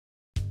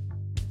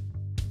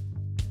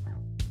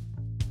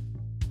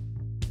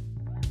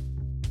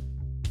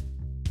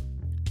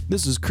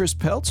This is Chris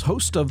Peltz,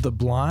 host of the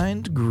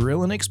Blind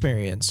Grillin'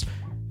 Experience,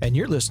 and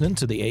you're listening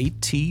to the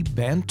AT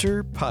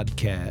Banter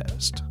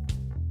podcast.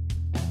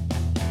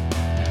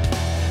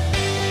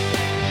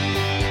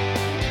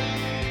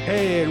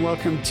 Hey, and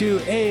welcome to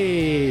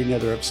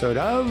another episode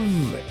of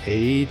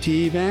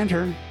AT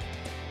Banter.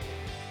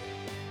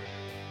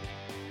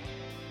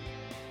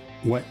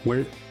 What?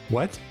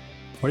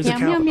 Where's the cow?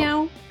 Meow,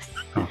 meow.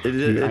 Oh, It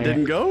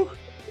didn't go?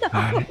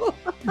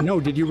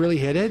 No, did you really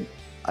hit it?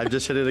 I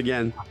just hit it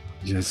again.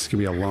 This is gonna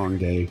be a long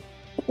day.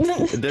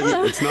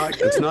 It's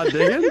not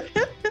digging?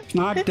 It's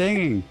not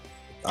dinging.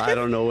 I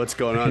don't know what's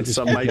going on.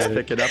 Some mics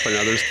pick it up and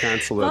others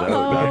cancel it out.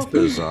 Uh-oh. That's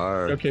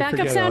bizarre. Okay, Backup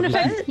forget sound it.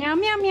 effects. Meow,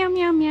 meow, meow,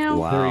 meow, meow.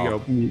 Wow. There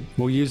we go.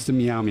 We'll use the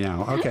meow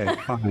meow. Okay,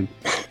 fine.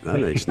 That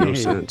makes no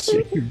sense.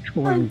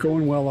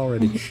 Going well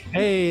already.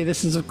 Hey,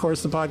 this is, of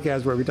course, the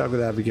podcast where we talk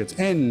with advocates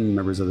and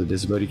members of the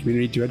disability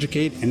community to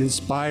educate and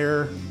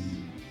inspire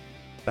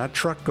that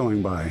truck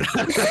going by.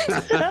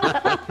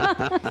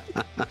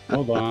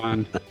 Hold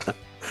on.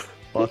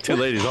 Well, too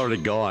late. He's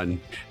already gone.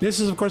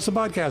 This is, of course, the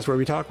podcast where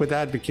we talk with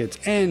advocates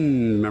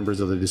and members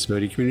of the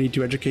disability community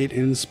to educate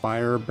and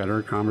inspire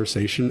better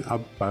conversation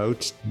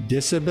about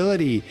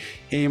disability.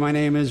 Hey, my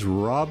name is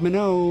Rob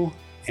Minot,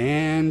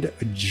 and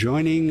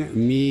joining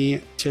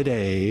me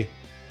today,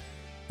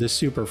 the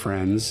Super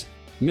Friends,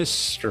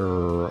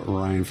 Mr.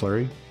 Ryan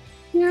Fleury.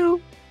 Meow.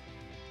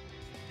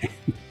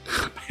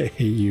 Hey,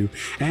 you.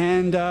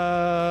 And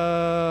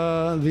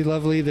the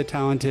lovely, the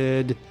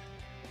talented,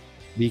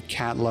 the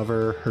cat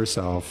lover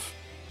herself,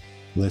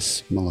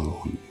 Liz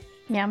Malone.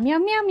 Meow, meow,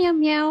 meow, meow,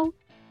 meow.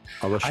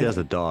 Although she has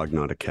a dog,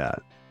 not a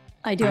cat.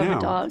 I do I have know.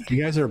 a dog.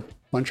 You guys are a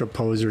bunch of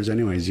posers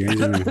anyways. You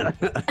guys are...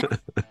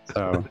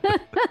 So.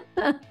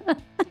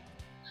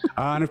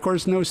 And of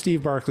course, no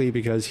Steve Barkley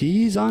because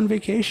he's on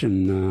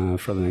vacation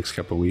for the next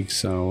couple of weeks.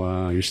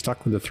 So you're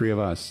stuck with the three of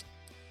us.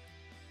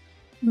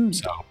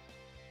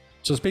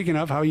 So speaking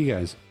of, how are you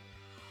guys?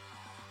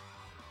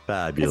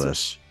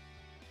 Fabulous.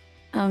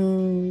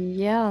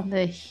 Yeah,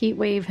 the heat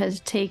wave has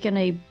taken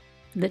a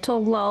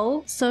little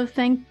lull, so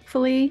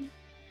thankfully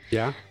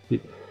Yeah. air Well,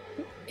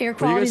 you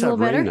quality's guys a have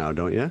little rain better. now,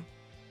 don't you?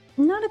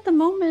 Not at the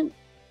moment.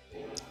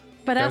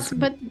 But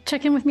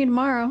check in with me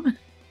tomorrow.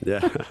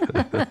 Yeah.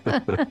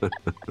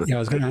 Yeah, I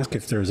was going to ask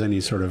if there's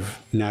any sort of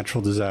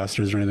natural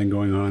disasters or anything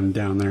going on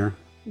down there.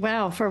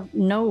 Wow, for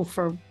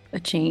a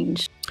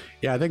change.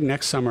 Yeah, I think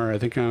next summer, I'm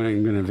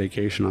going to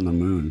vacation on the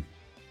moon.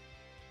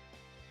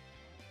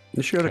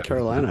 You should go to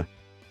Carolina.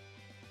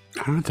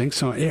 I don't think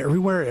so.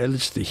 Everywhere,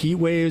 it's the heat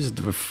waves.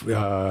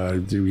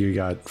 You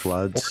got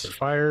Floods.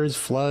 fires,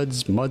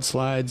 floods,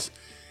 mudslides,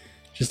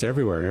 just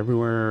everywhere.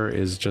 Everywhere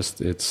is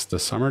just. It's the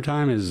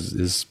summertime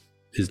is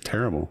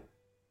terrible.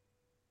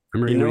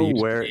 Remember, You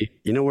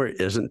know where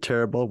it isn't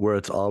terrible? Where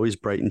it's always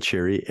bright and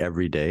cheery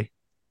every day?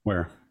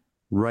 where?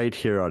 Right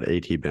here on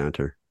AT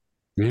Banter.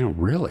 Yeah,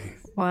 really.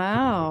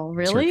 Wow, Start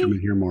really? coming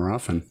here more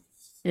often.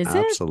 Is it?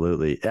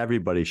 Absolutely.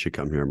 Everybody should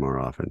come here more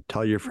often.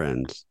 Tell your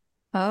friends.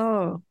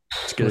 Oh.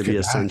 It's going Look to be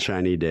at a that.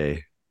 sunshiny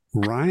day.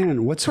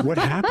 Ryan, what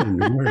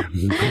happened? What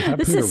happened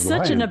This to is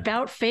such an Ryan?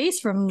 about face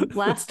from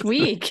last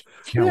week.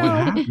 Yeah, what No.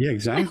 happened? Yeah,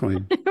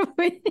 exactly.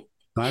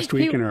 Last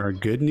week in our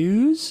good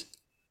news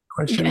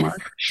question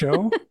mark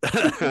show.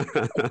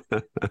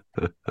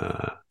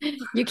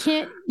 You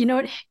can't, you know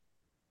what?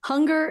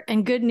 Hunger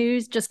and good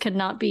news just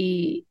cannot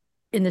be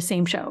in the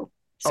same show.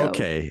 So,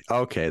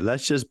 Okay.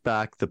 Let's just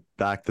back the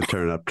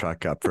turnip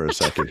truck up for a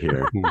second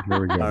here. Here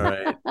we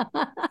go.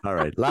 All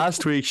right.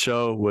 Last week's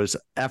show was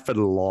effing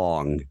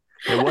long.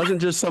 It wasn't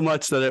just so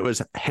much that it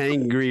was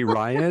hangry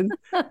Ryan.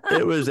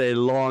 It was a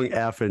long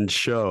effing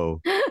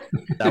show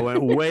that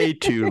went way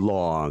too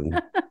long.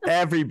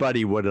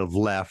 Everybody would have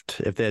left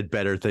if they had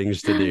better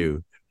things to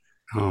do.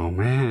 Oh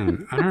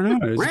man, I don't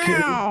know. It was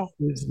good.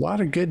 There's a lot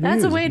of good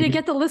that's news. a way to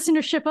get the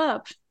listenership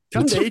up.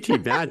 Come to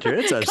AT Banter.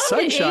 It's a Come to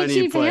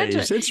sunshiny AT place.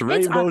 Banter. It's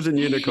rainbows and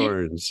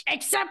unicorns.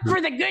 Except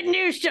for the good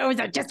news shows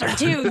that just are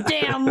too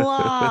damn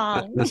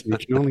long. Listen, you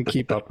can only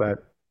keep up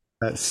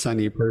that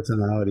sunny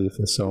personality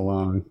for so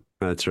long.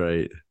 That's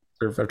right.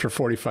 After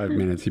 45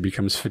 minutes, he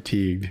becomes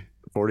fatigued.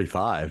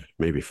 45,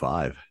 maybe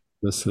 5.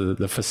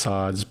 The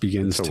facades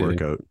begins It's a to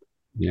workout.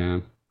 Yeah.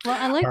 Well,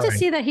 I like All to right.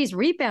 see that he's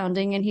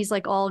rebounding and he's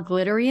like all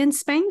glittery and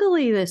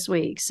spangly this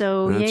week.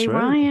 So That's yay,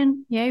 right.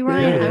 Ryan. Yay,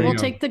 Ryan. there I you will go.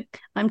 take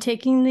I'm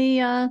taking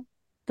the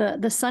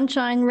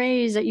sunshine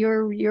rays that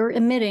you're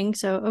emitting.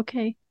 So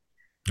okay.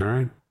 All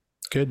right.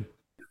 Good.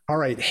 All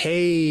right.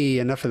 Hey,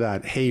 enough of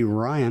that. Hey,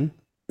 Ryan,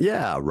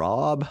 Yeah,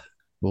 Rob.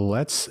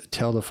 let's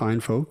tell the fine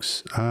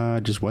folks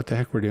just what the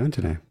heck we're doing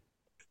today.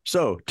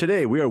 So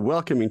today we are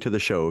welcoming to the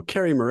show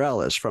Carrie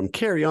Morales from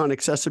Carrie on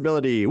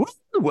Accessibility. Woo!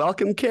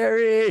 Welcome,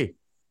 Carrie.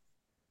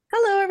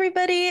 Hello,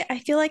 everybody. I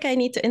feel like I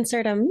need to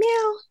insert a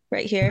meow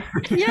right here.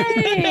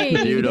 Yay!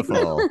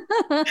 Beautiful.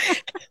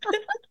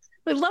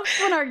 We love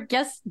when our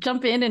guests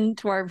jump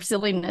into our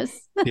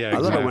silliness. Yeah, I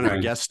love it when our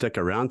exactly. guests stick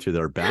around through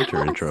their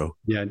banter intro.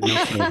 Yeah,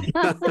 no kidding.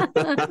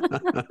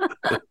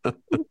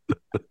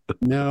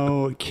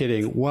 No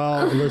kidding.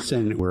 Well,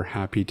 listen, we're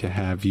happy to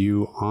have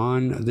you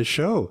on the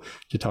show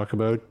to talk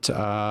about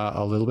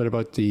a little bit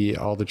about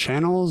all the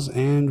channels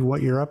and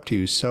what you're up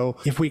to. So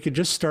if we could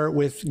just start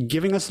with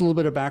giving us a little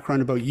bit of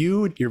background about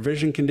you, your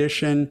vision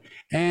condition,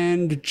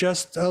 and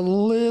just a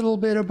little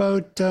bit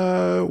about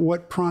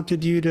what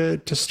prompted you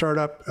to start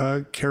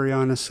up Carry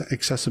On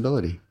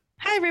Accessibility.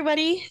 Hi,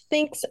 everybody.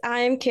 Thanks.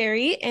 I'm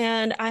Carrie,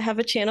 and I have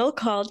a channel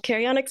called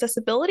Carrie On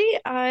Accessibility.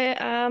 I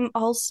am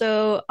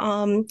also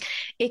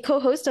a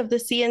co-host of the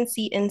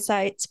CNC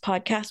Insights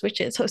podcast, which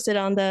is hosted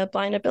on the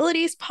Blind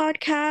Abilities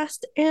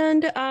podcast.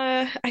 And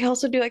I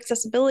also do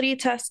accessibility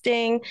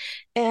testing.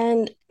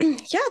 And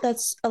yeah,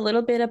 that's a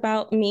little bit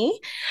about me.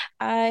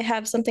 I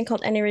have something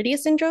called aniridia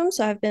syndrome.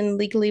 So I've been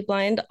legally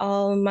blind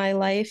all my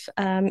life,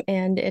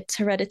 and it's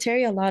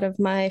hereditary. A lot of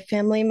my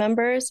family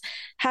members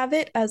have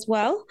it as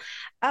well.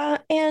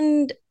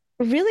 And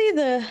really,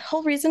 the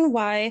whole reason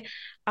why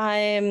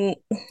I'm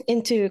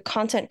into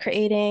content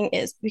creating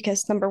is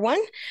because number one,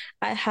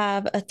 I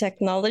have a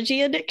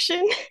technology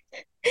addiction.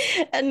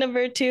 And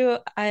number two,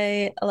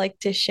 I like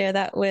to share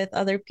that with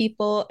other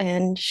people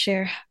and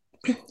share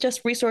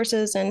just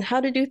resources and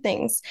how to do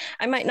things.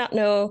 I might not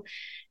know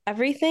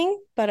everything,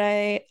 but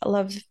I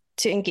love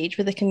to engage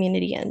with the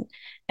community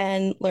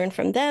and learn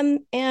from them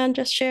and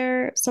just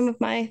share some of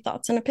my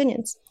thoughts and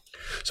opinions.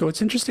 So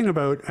what's interesting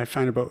I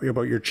find about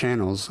your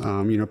channels,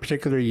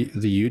 particularly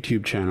the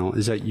YouTube channel,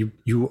 is that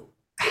you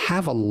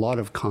have a lot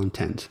of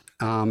content.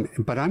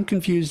 But I'm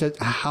confused at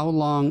how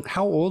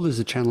old is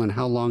the channel and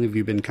how long have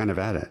you been kind of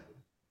at it?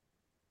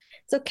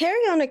 So Carry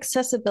On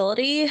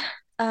Accessibility,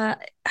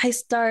 I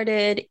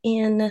started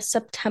in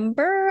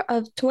September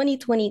of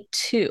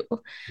 2022.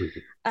 Mm-hmm.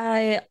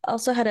 I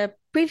also had a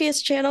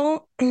previous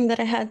channel that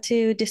I had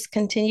to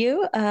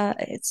discontinue.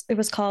 It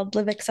was called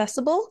Live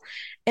Accessible.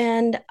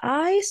 And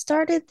I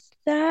started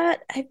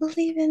that, I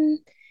believe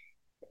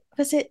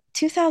was it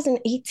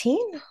 2018?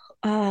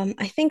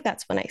 I think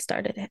that's when I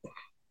started it.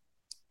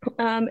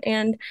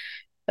 And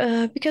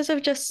because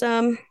of just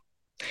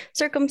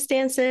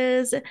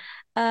circumstances,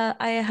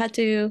 I had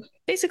to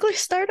basically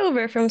start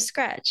over from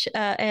scratch.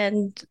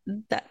 And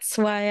that's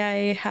why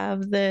I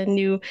have the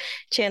new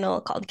channel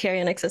called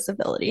Carry On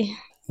Accessibility.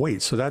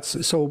 Wait,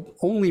 so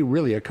only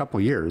really a couple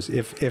years,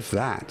 if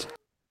that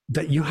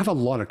you have a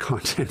lot of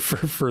content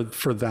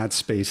for that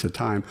space of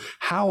time.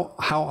 How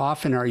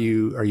often are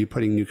you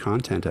putting new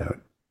content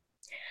out?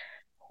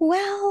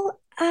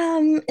 Well,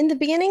 in the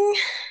beginning,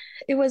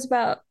 it was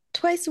about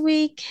twice a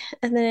week,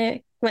 and then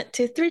it went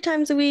to 3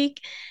 times a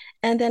week,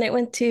 and then it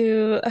went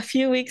to a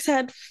few weeks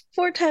had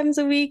 4 times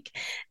a week,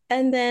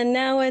 and then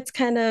now it's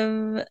kind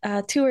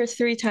of 2 or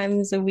 3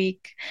 times a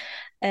week,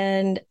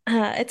 and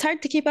it's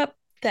hard to keep up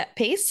that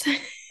pace.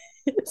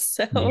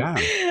 So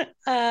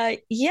I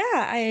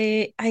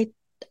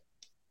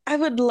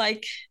would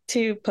like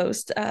to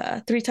post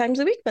 3 times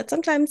a week, but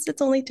sometimes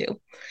it's only 2.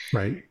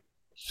 Right.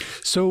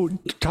 So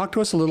talk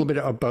to us a little bit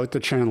about the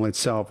channel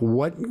itself.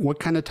 What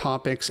kind of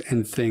topics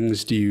and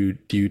things do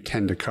you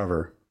tend to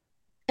cover?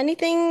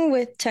 Anything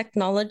with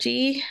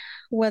technology,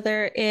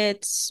 whether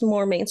it's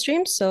more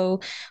mainstream, so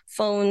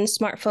phones,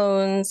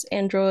 smartphones,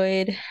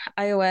 Android,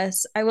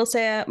 iOS. I will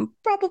say I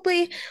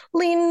probably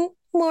lean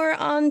more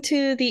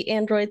onto the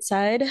Android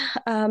side.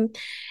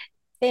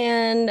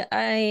 And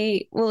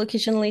I will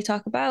occasionally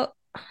talk about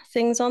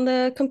things on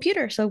the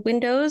computer. So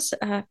Windows,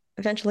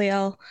 eventually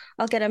I'll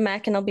get a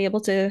Mac and I'll be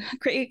able to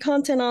create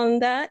content on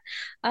that.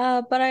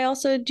 But I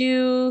also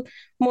do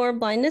more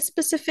blindness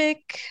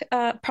specific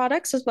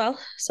products as well.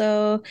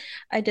 So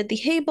I did the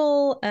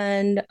Hable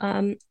and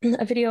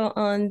a video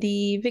on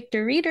the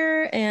Victor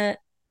Reader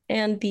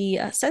and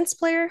the Sense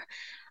Player.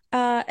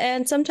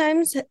 And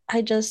sometimes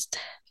I just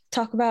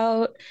talk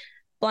about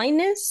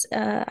blindness.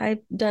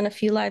 I've done a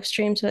few live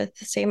streams with,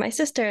 say, my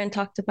sister and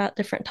talked about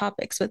different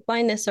topics with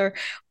blindness,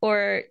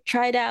 or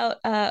tried out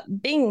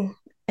Bing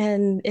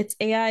and its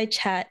AI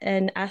chat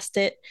and asked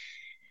it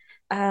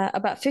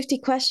about 50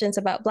 questions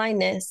about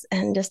blindness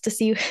and just to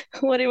see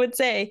what it would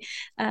say.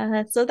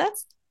 So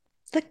that's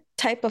the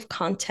type of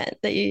content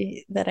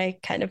that I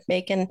kind of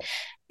make. And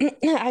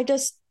I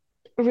just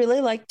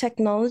really like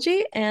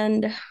technology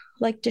and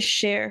like to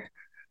share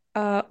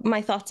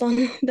my thoughts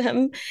on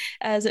them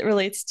as it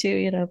relates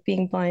to,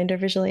 being blind or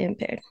visually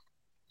impaired.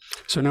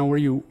 So now, were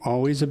you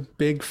always a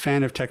big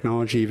fan of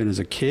technology, even as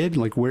a kid?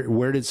 Like,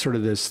 where did sort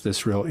of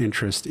this real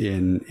interest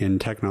in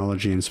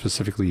technology and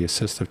specifically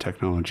assistive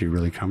technology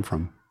really come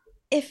from?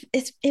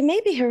 It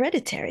may be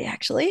hereditary,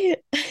 actually.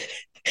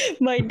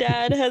 My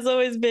dad has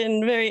always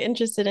been very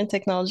interested in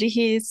technology.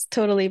 He's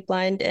totally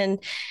blind, and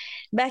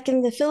back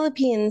in the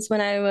Philippines,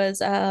 when I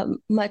was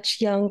much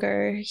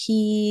younger,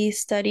 he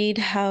studied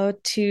how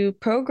to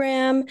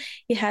program.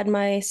 He had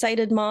my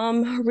sighted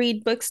mom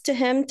read books to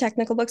him,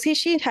 technical books.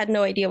 She had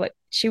no idea what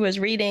she was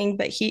reading,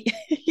 but he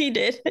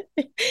did.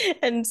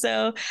 And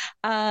so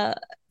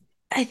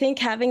I think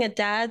having a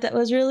dad that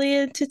was really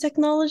into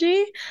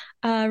technology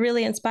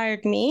really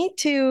inspired me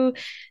to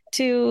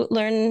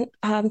learn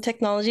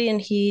technology.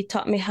 And he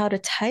taught me how to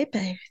type,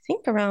 I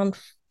think around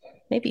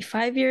maybe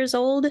 5 years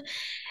old.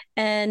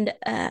 And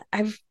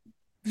I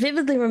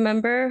vividly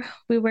remember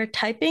we were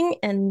typing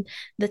and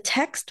the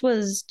text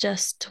was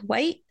just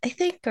white, I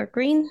think, or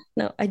green.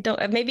 No, I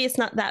don't. Maybe it's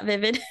not that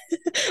vivid,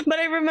 but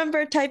I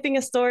remember typing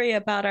a story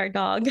about our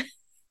dog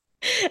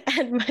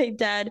and my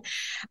dad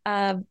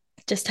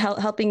just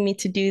helping me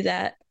to do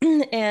that.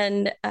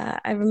 And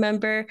I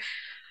remember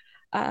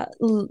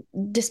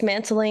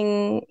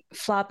dismantling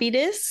floppy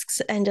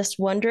disks and just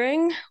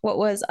wondering what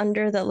was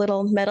under the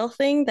little metal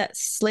thing that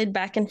slid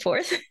back and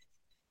forth.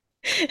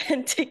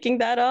 And taking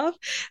that off,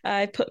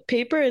 I put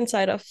paper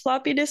inside a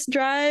floppy disk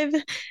drive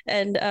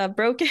and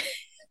broke it.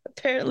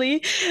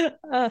 Apparently,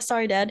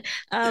 sorry, Dad.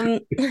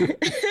 And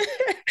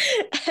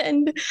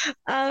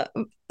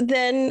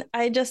then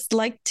I just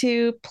like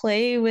to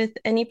play with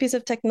any piece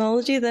of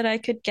technology that I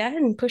could get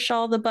and push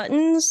all the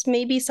buttons.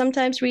 Maybe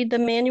sometimes read the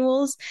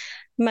manuals.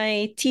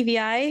 My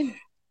TVI,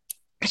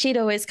 she'd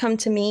always come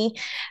to me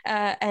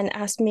and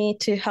ask me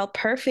to help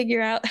her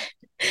figure out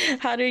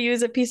how to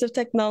use a piece of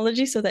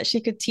technology so that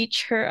she could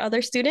teach her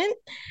other student.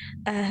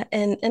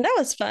 And that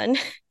was fun.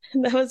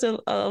 That was a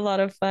lot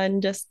of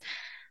fun, just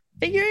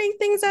figuring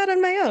things out on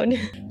my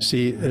own.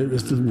 See,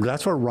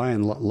 that's what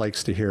Ryan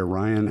likes to hear.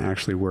 Ryan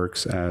actually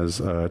works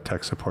as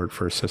tech support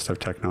for assistive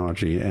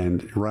technology,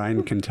 and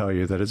Ryan can tell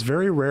you that it's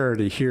very rare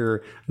to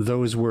hear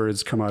those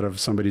words come out of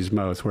somebody's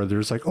mouth where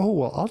there's like, oh,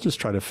 well, I'll just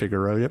try to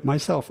figure out it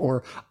myself,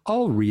 or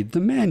I'll read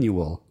the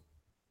manual.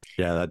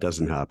 Yeah, that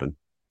doesn't happen.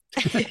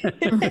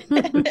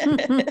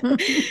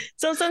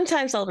 So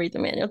sometimes I'll read the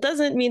manual.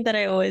 Doesn't mean that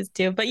I always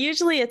do, but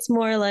usually it's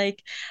more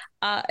like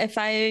if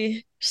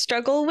I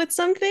struggle with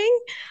something,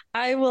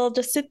 I will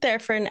just sit there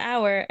for an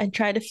hour and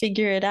try to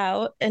figure it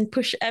out and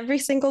push every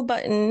single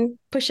button,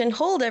 push and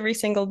hold every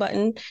single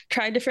button,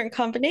 try different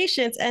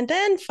combinations, and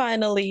then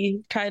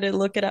finally try to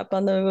look it up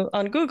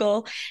on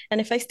Google. And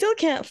if I still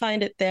can't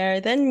find it there,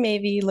 then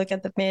maybe look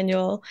at the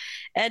manual.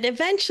 And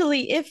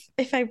eventually, if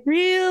I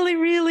really,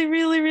 really,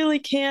 really, really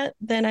can't,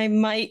 then I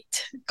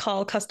might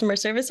call customer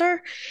service,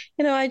 or,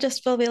 I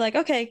just will be like,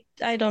 okay,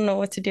 I don't know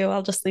what to do.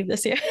 I'll just leave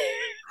this here.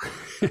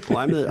 Well,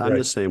 I'm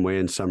the same way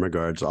in some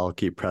regards. I'll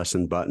keep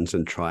pressing buttons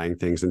and trying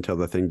things until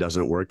the thing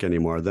doesn't work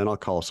anymore. Then I'll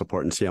call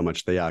support and see how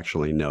much they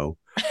actually know.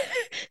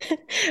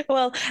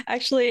 Well,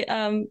 actually,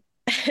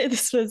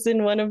 this was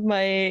in one of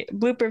my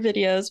blooper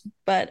videos,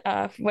 but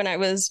when I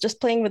was just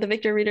playing with the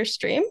Victor Reader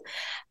stream,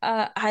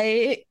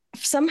 I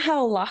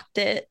somehow locked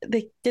it.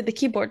 They did the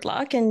keyboard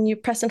lock, and you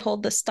press and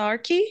hold the star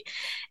key,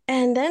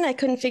 and then I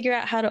couldn't figure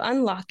out how to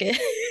unlock it.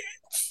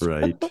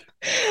 Right.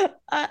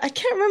 I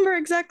can't remember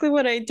exactly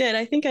what I did.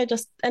 I think I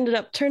just ended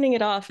up turning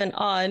it off and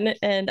on,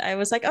 and I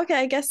was like, okay,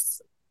 I guess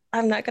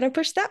I'm not going to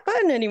push that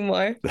button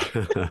anymore.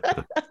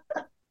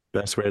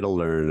 Best way to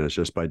learn is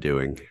just by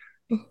doing.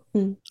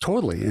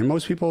 Totally. And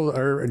most people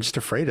are just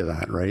afraid of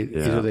that, right?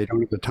 Yeah. Either they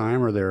don't have the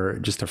time or they're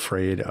just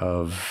afraid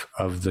of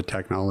the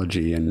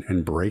technology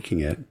and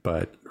breaking it.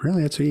 But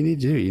really, that's what you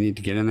need to do. You need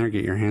to get in there,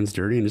 get your hands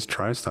dirty, and just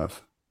try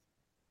stuff.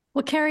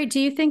 Well, Carrie, do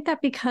you think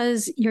that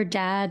because your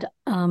dad,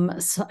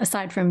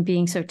 aside from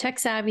being so tech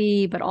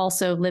savvy, but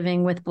also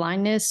living with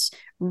blindness,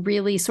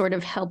 really sort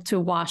of helped to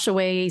wash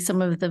away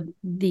some of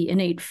the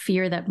innate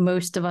fear that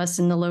most of us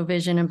in the low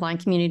vision and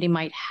blind community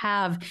might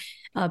have,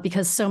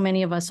 because so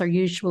many of us are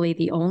usually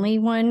the only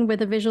one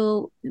with a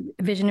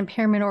vision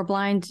impairment or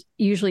blind,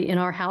 usually in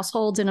our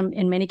households, and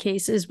in many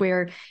cases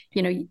where,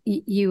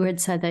 you had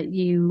said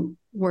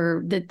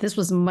that this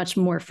was much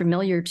more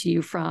familiar to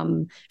you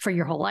for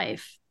your whole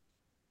life.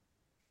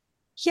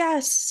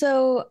 Yeah,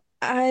 so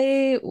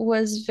I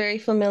was very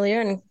familiar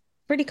and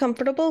pretty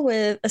comfortable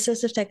with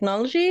assistive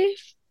technology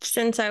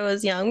since I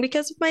was young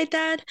because of my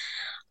dad.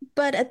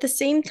 But at the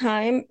same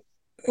time,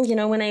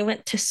 when I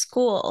went to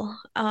school,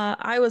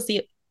 I was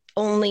the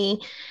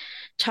only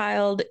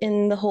child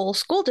in the whole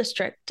school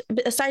district,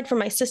 aside from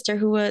my sister,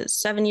 who was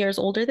 7 years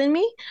older than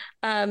me,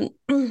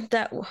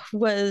 that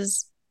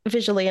was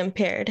visually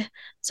impaired.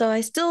 So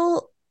I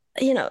still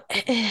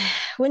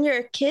when you're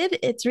a kid,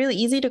 it's really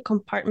easy to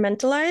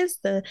compartmentalize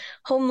the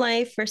home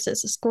life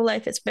versus the school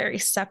life. It's very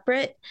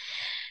separate.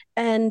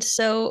 And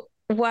so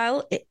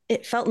while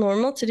it felt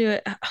normal to do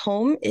it at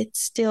home, it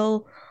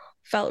still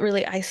felt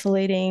really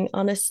isolating,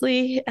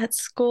 honestly, at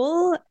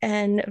school.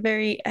 And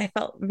I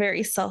felt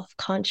very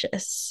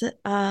self-conscious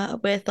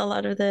with a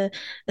lot of the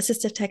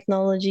assistive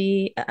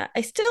technology.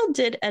 I still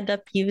did end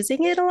up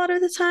using it a lot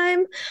of the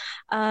time.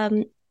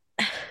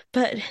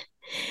 But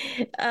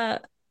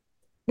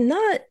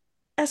not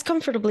as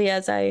comfortably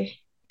as I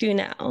do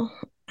now.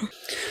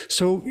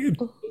 So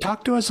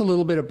talk to us a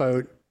little bit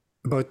about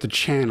the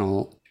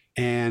channel,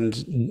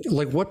 and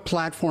like what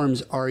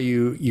platforms are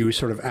you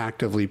sort of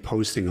actively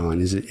posting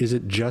on? Is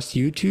it just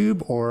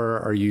YouTube, or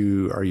are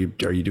you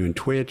doing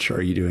Twitch?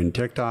 Are you doing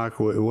TikTok?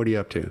 What are you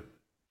up to?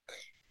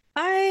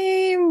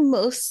 I'm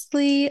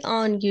mostly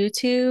on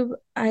YouTube.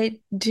 I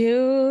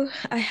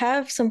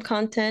have some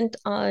content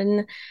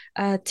on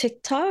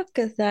TikTok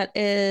that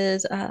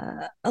is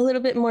a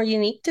little bit more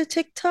unique to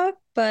TikTok,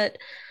 but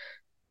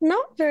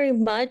Not very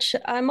much.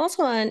 I'm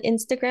also on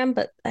Instagram,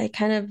 but I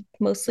kind of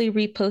mostly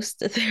repost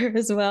there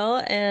as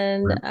well.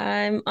 And Right.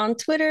 I'm on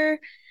Twitter,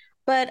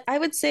 but I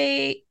would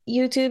say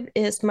YouTube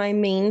is my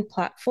main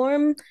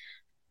platform.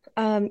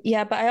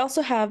 Yeah, but I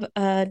also have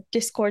a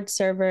Discord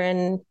server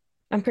and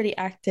I'm pretty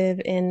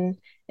active in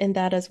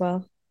that as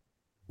well.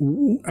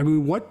 I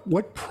mean,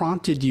 what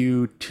prompted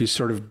you to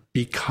sort of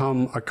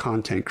become a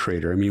content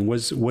creator? I mean,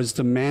 was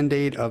the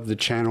mandate of the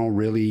channel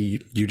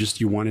really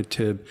you wanted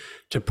to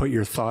put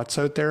your thoughts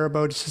out there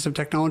about assistive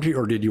technology,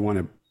 or did you want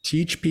to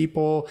teach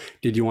people?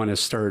 Did you want to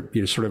start,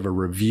 sort of a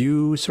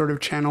review sort of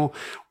channel?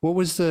 What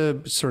was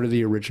the sort of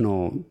the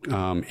original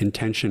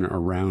intention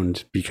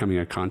around becoming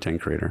a content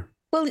creator?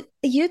 Well,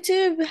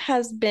 YouTube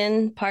has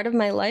been part of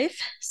my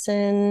life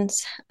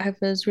since I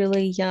was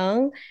really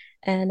young,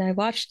 and I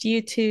watched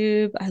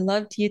YouTube. I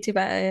loved YouTube.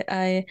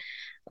 I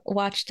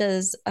watched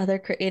as other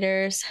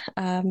creators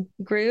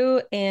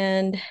grew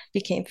and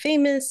became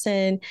famous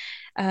and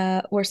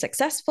were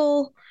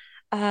successful.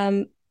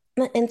 Um,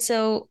 and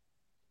so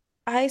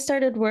I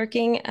started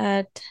working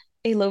at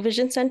a low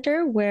vision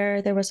center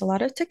where there was a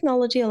lot of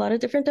technology, a lot of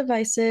different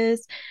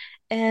devices,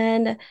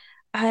 and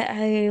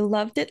I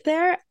loved it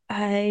there.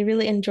 I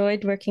really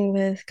enjoyed working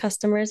with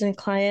customers and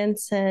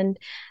clients, and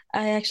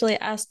I actually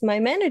asked my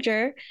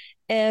manager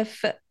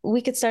if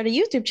we could start a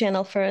YouTube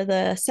channel for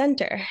the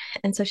center.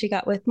 And so she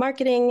got with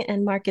marketing,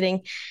 and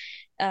marketing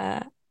uh,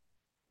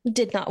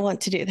 did not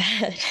want to do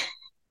that.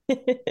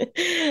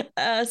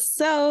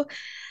 So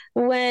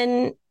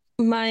when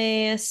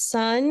my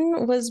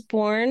son was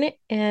born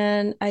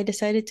and I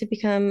decided to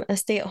become a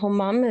stay-at-home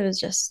mom, it was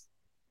just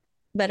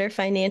better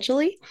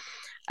financially.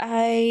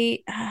 I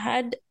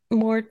had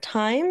more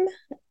time,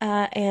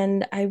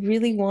 and I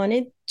really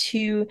wanted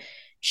to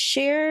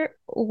share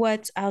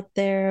what's out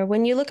there.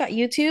 When you look at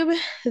YouTube,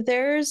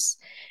 there's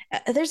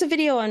there's a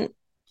video on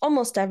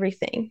almost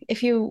everything.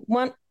 If you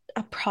want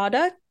a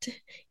product,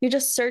 you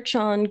just search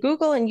on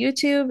Google and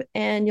YouTube,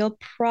 and you'll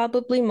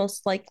probably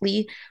most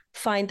likely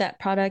find that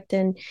product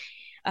and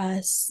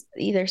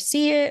either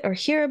see it or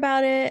hear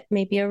about it,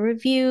 maybe a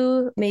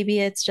review, maybe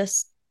it's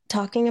just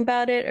talking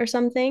about it or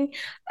something.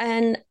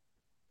 And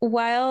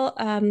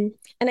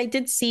and I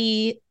did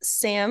see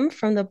Sam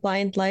from The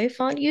Blind Life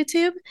on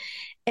YouTube,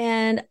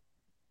 and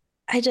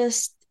I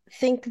just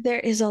think there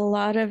is a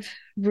lot of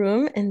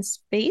room and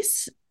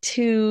space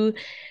to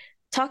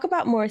talk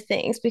about more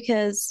things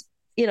because,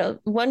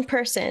 one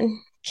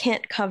person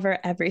can't cover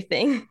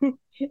everything.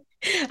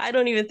 I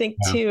don't even think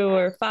Yeah. two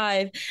or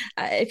five.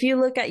 If you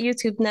look at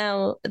YouTube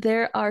now,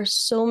 there are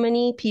so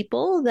many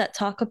people that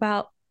talk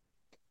about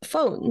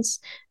phones.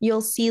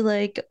 You'll see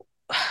like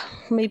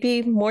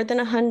maybe more than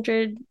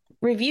 100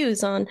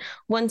 reviews on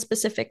one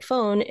specific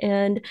phone.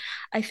 And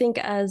I think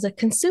as a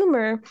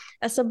consumer,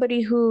 as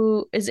somebody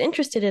who is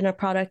interested in a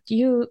product,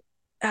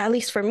 at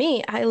least for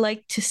me, I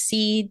like to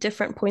see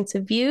different points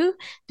of view,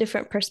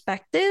 different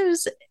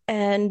perspectives.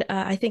 And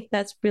I think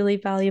that's really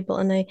valuable.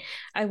 And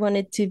I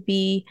wanted to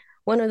be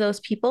one of those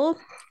people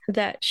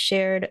that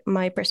shared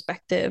my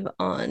perspective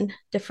on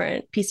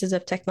different pieces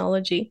of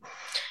technology.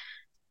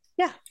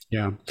 Yeah.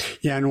 Yeah.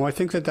 Yeah. No, I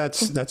think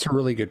that's a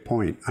really good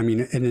point. I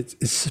mean, and it's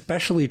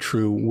especially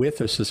true with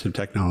assistive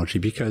technology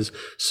because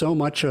so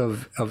much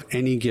of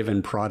any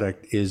given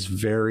product is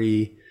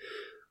very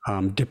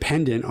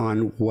dependent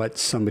on what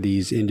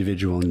somebody's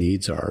individual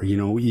needs are.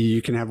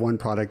 You can have one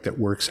product that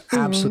works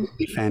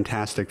absolutely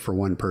fantastic for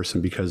one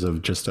person because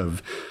of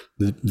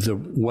the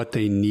what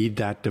they need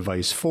that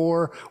device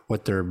for,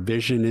 what their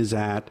vision is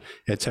at,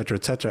 et cetera,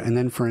 et cetera. And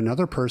then for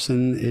another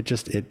person,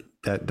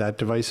 that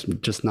device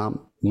just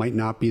might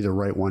not be the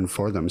right one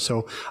for them.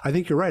 So I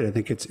think you're right. I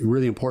think it's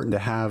really important to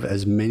have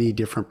as many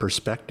different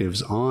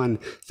perspectives on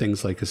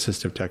things like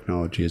assistive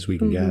technology as we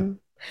can get.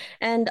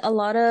 And a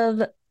lot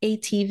of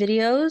AT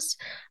videos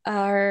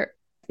are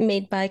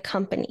made by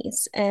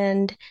companies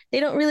and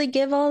they don't really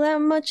give all that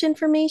much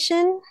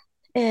information.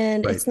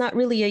 And Right. it's not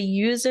really a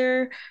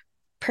user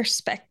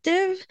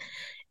perspective.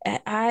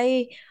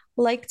 I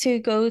like to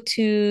go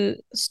to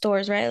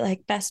stores, right?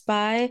 Like Best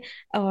Buy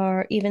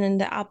or even in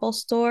the Apple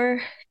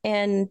store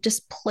and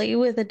just play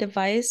with a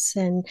device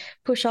and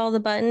push all the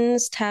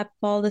buttons, tap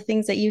all the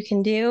things that you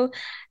can do.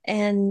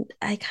 And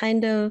I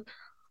kind of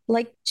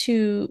like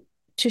to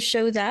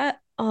show that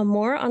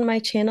more on my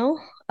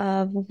channel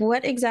of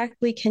what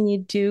exactly can you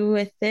do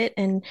with it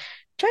and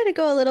try to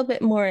go a little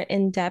bit more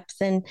in depth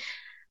and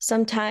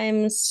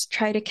sometimes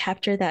try to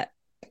capture that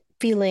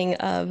feeling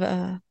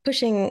of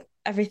pushing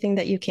everything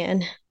that you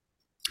can.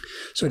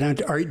 So now,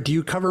 do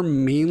you cover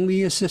mainly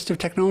assistive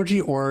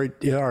technology, or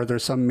are there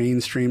some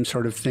mainstream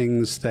sort of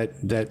things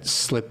that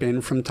slip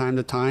in from time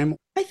to time?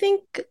 I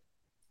think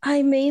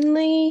I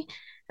mainly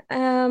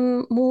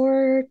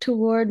more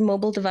toward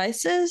mobile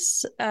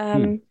devices.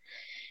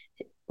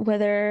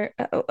 Whether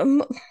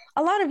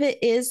a lot of it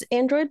is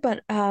Android,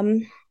 but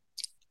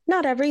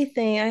not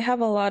everything. I have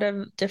a lot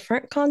of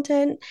different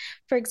content.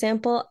 For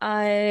example,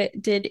 I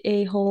did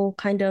a whole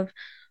kind of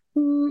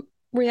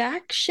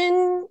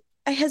reaction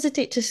I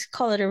hesitate to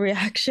call it a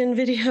reaction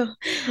video,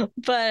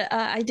 but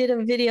I did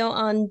a video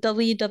on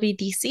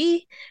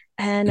WWDC,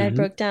 and I Mm-hmm.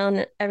 broke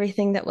down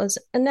everything that was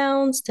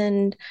announced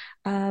and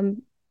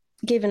um,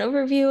 gave an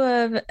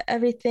overview of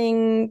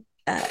everything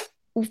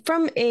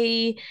from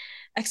a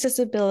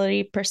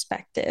accessibility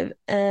perspective.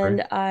 Right.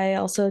 And I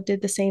also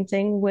did the same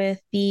thing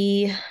with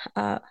the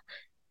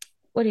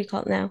what do you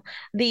call it now?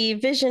 The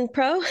Vision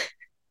Pro,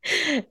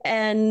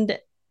 and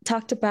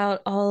talked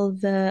about all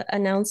the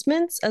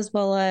announcements, as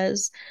well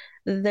as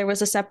there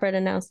was a separate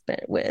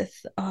announcement with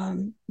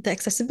the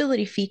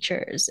accessibility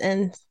features,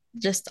 and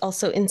just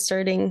also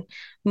inserting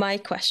my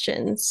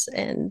questions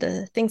and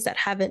the things that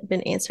haven't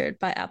been answered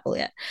by Apple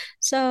yet.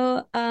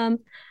 So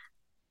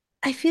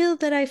I feel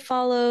that I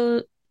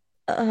follow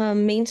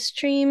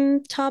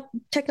mainstream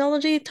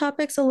technology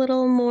topics a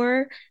little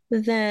more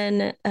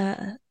than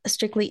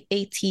strictly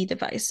AT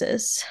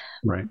devices.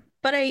 Right.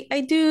 But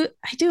I do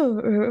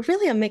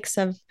really a mix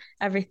of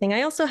everything.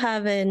 I also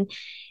have an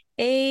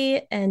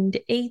A and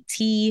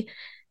AT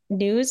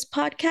news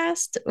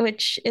podcast,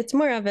 which it's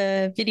more of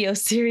a video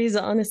series,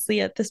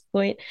 honestly, at this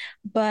point.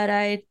 But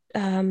I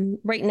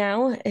right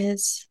now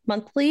is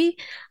monthly.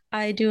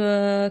 I do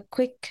a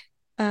quick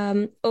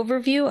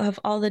overview of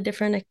all the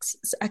different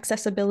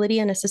accessibility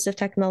and assistive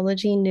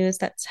technology news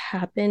that's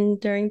happened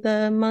during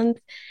the month,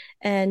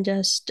 and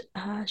just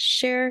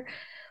share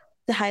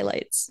the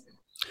highlights.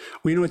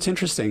 Well, it's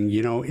interesting.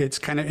 It's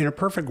kind of in a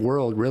perfect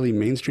world, really,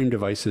 mainstream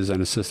devices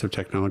and assistive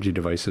technology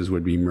devices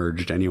would be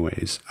merged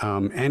anyways.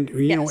 And,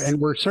 Yes. and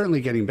we're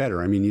certainly getting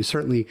better. I mean, you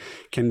certainly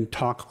can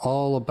talk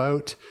all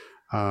about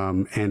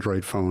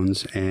Android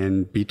phones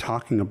and be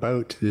talking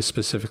about this,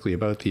 specifically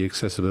about the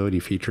accessibility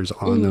features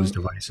on those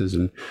devices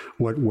and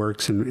what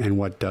works and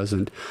what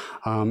doesn't.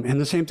 And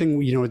the same thing,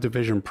 with the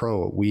Vision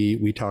Pro.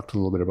 We talked a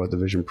little bit about the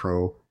Vision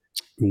Pro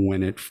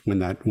when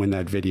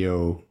that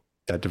video,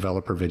 that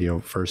developer video,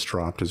 first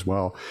dropped as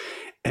well.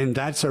 And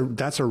that's a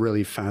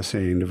really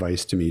fascinating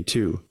device to me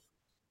too.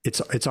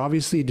 It's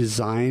obviously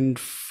designed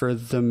for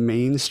the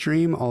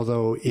mainstream,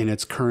 although in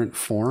its current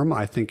form,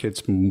 I think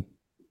it's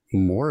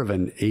more of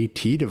an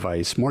AT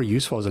device, more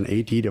useful as an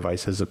AT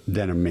device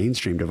than a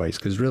mainstream device,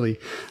 because really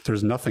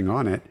there's nothing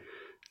on it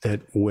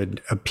that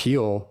would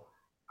appeal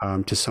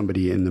to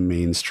somebody in the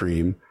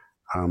mainstream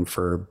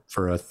for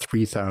a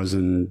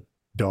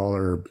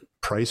 $3,000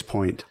 price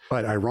point.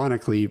 But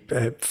ironically,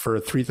 for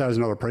a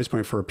 $3,000 price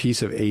point for a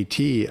piece of AT,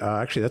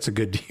 actually that's a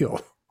good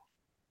deal.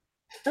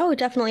 Oh,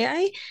 definitely.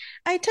 I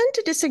tend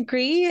to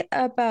disagree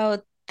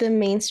about the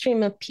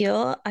mainstream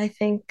appeal. I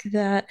think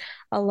that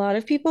a lot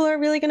of people are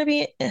really going to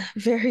be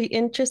very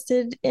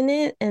interested in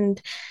it.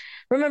 And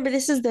remember,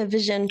 this is the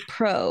Vision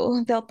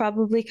Pro. They'll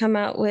probably come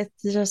out with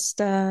just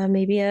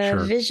maybe a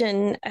Sure.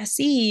 Vision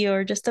SE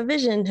or just a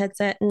Vision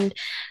headset. And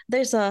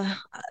there's a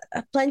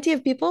plenty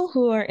of people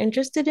who are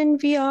interested in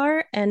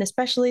VR, and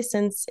especially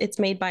since it's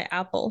made by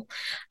Apple.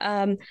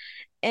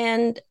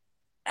 And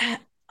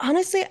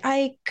honestly,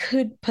 I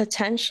could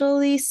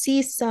potentially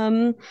see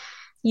some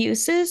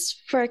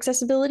uses for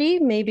accessibility,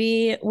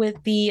 maybe with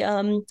the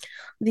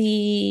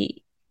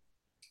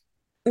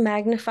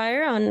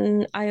magnifier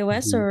on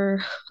iOS, Mhm.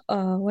 or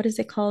what is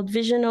it called,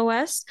 Vision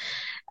OS.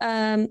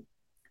 Um,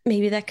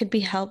 Maybe that could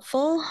be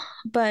helpful,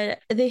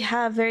 but they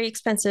have very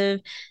expensive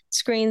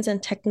screens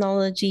and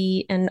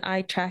technology and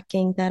eye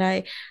tracking that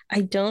I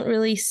don't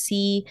really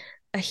see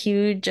a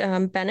huge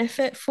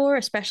benefit for,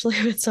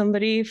 especially with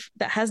somebody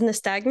that has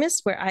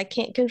nystagmus where I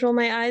can't control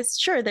my eyes.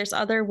 Sure, there's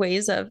other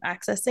ways of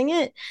accessing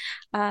it.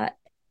 Uh,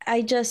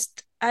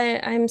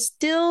 I'm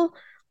still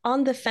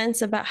on the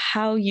fence about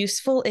how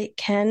useful it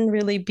can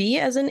really be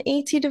as an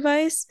AT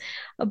device,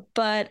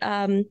 but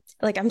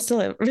like I'm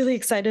still really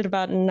excited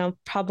about it, and I'll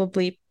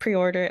probably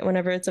pre-order it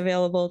whenever it's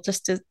available,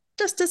 just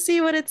to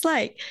see what it's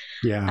like.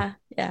 Yeah.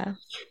 Yeah.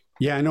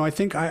 Yeah, no, I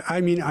think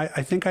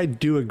I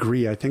do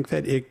agree. I think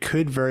that it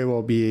could very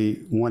well be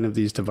one of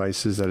these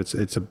devices that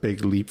it's a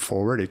big leap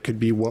forward. It could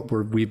be what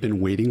we've been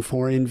waiting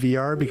for in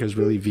VR, because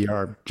really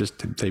VR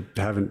they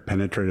haven't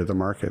penetrated the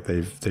market.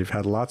 They've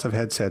had lots of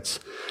headsets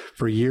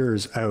for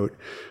years out,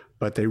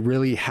 but they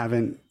really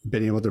haven't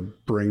been able to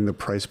bring the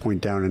price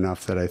point down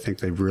enough that I think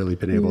they've really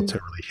been able to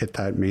really hit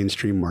that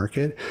mainstream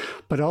market.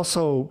 But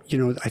also,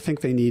 I think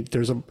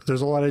there's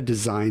a lot of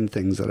design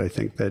things that I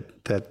think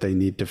that they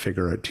need to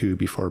figure out too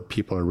before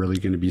people are really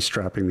going to be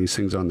strapping these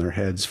things on their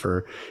heads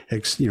for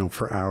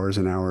for hours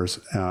and hours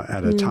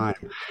at a time.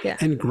 Yeah.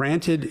 And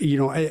granted,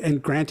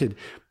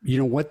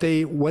 what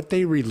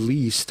they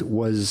released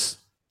was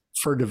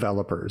for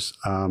developers.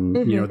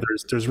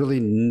 There's really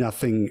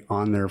nothing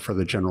on there for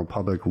the general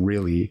public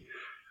really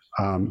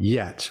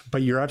yet.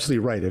 But you're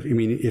absolutely right.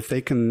 If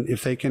they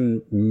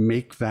can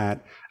make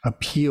that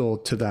appeal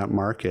to that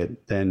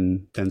market,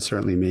 then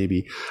certainly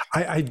maybe.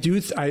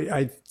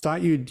 I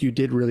thought you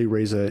did really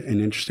raise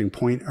an interesting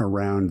point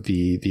around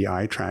the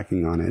eye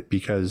tracking on it,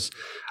 because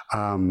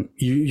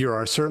You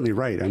are certainly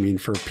right. I mean,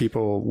 for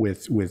people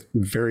with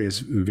various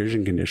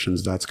vision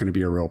conditions, that's going to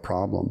be a real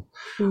problem.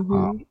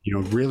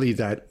 Really,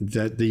 that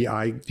the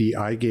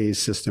eye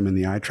gaze system and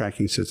the eye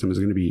tracking system is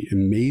going to be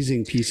an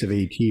amazing piece of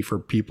AT for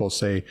people,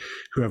 say,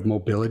 who have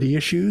mobility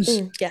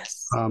issues,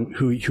 yes,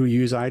 who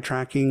use eye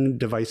tracking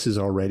devices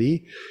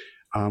already,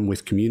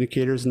 with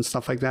communicators and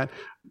stuff like that.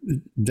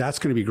 That's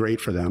going to be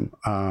great for them.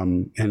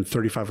 And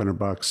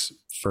 $3,500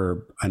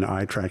 for an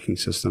eye tracking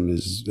system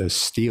is a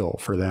steal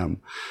for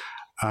them.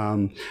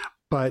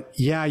 But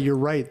yeah, you're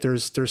right.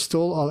 There's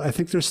still, I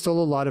think there's still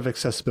a lot of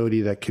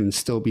accessibility that can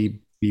still be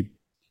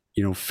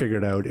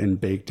figured out and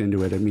baked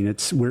into it. I mean,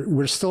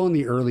 we're still in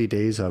the early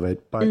days of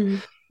it, but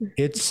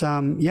it's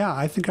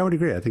I think I would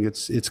agree. I think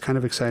it's kind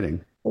of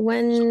exciting.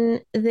 When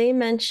they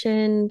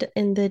mentioned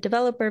in the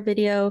developer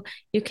video,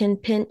 you can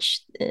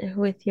pinch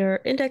with your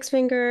index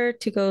finger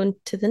to go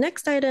to the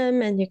next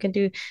item, and you can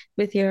do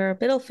with your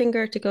middle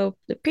finger to go to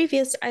the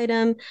previous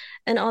item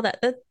and all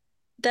that.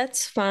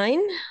 That's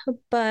fine.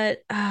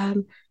 But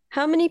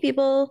how many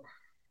people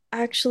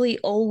actually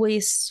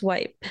always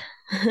swipe?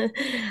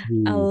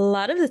 A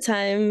lot of the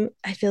time,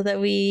 I feel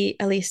that we,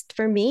 at least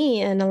for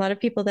me and a lot of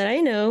people that I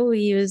know,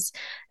 we use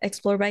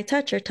Explore by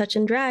Touch or Touch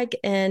and Drag.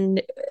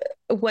 And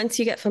once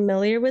you get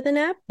familiar with an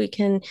app, we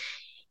can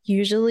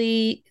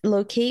usually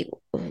locate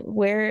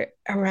where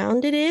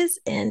around it is.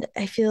 And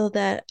I feel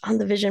that on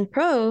the Vision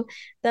Pro,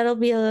 that'll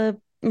be a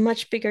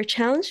much bigger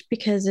challenge,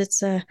 because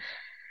it's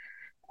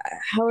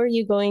how are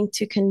you going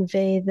to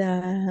convey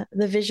the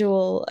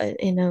visual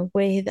in a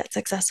way that's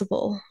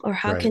accessible, or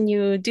how can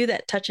you do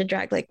that touch and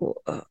drag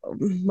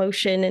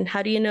motion, and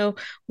how do you know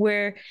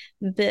where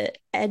the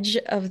edge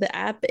of the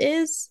app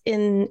is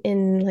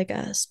in like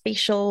a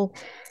spatial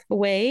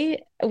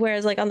way,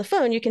 whereas like on the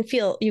phone you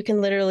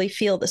can literally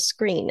feel the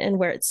screen and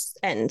where it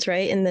ends,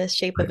 right, in the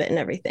shape of it and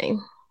everything.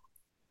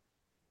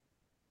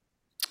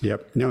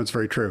 Yep. No, it's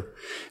very true.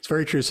 It's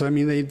very true. So, I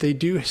mean, they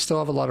do still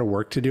have a lot of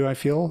work to do, I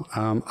feel.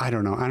 I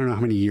don't know how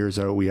many years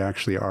out we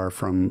actually are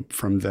from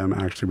them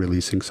actually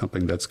releasing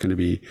something that's going to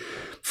be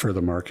for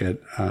the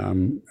market.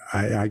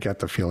 I get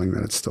the feeling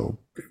that it's still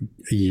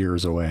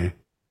years away.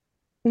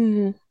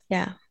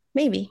 Yeah,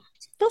 maybe.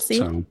 We'll see.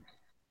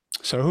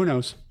 So who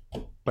knows?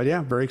 But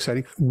yeah, very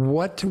exciting.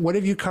 What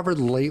have you covered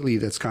lately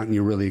that's gotten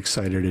you really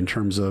excited in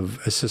terms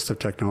of assistive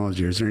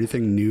technology? Is there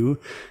anything new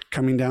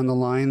coming down the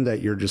line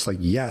that you're just like,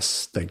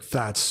 yes, like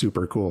that's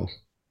super cool?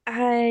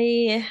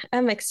 I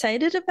am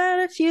excited about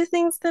a few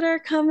things that are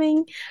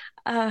coming.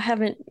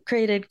 Haven't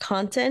created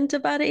content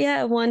about it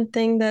yet. One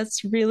thing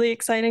that's really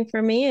exciting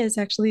for me is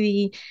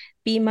actually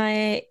Be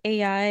My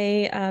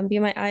AI, Be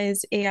My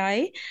Eyes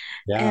AI,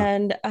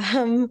 and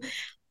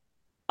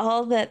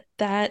all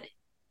that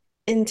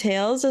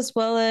entails, as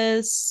well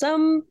as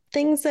some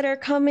things that are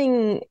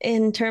coming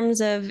in terms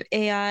of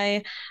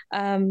AI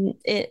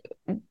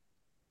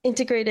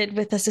integrated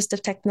with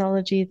assistive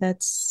technology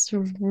that's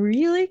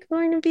really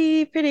going to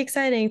be pretty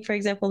exciting. For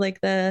example,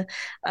 like the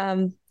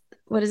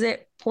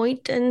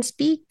point and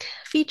speak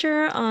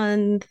feature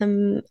on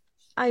the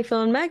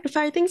iPhone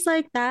magnifier, things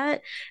like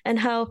that, and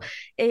how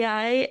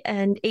AI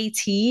and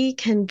AT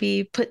can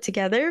be put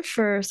together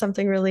for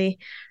something really,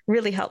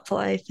 really helpful,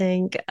 I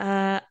think.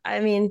 I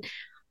mean,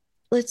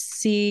 let's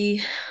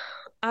see.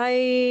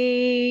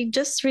 I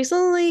just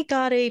recently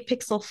got a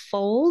Pixel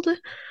Fold,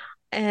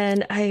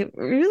 and I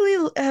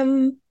really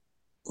am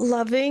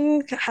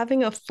loving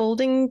having a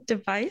folding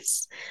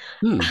device,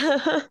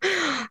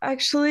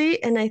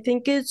 actually. And I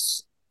think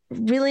it's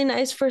really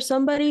nice for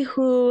somebody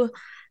who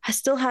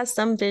still has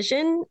some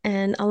vision.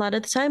 And a lot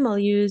of the time, I'll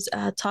use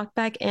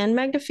TalkBack and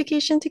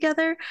magnification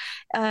together.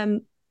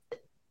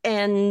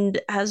 And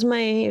as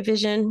my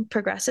vision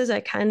progresses,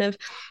 I kind of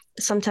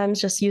sometimes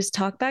just use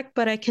TalkBack,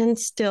 but I can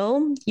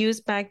still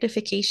use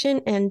magnification,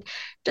 and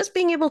just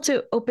being able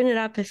to open it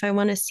up if I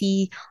want to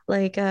see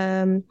like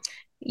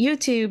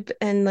YouTube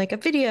and like a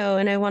video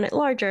and I want it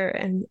larger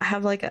and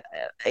have I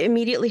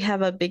immediately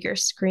have a bigger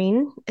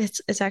screen.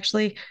 It's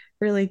actually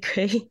really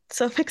great.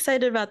 So I'm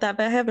excited about that,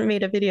 but I haven't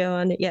made a video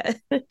on it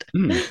yet. I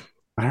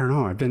don't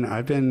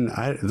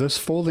know. Those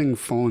folding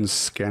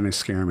phones kind of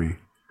scare me.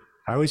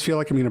 I always feel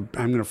like I'm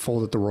gonna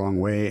fold it the wrong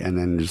way and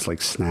then just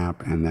like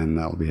snap, and then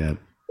that'll be it.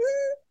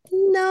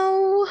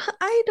 No,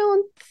 I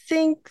don't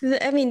think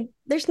I mean,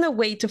 there's no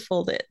way to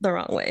fold it the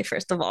wrong way,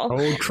 first of all.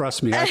 Oh,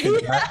 trust me.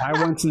 I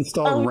once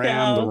installed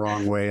RAM the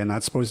wrong way, and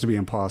that's supposed to be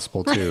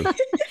impossible too.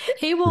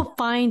 He will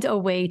find a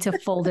way to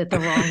fold it the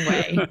wrong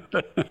way.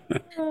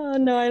 Oh,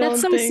 no, I don't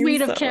That's so think sweet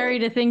so. of Carrie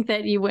to think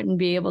that you wouldn't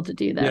be able to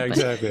do that. Yeah,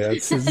 exactly.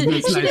 It's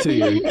nice of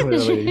you,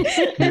 clearly.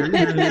 You're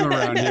new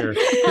around here.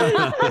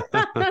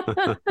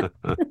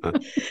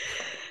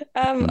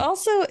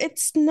 Also,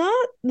 it's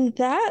not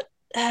that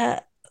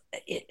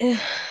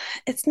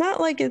it's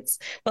not like it's,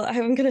 well, I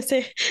was gonna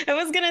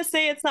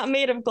say it's not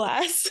made of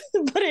glass,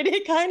 but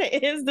it kind of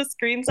is. The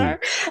screens are,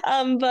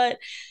 but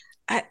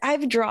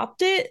I've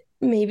dropped it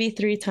maybe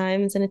 3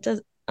 times, and it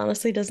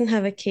honestly doesn't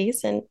have a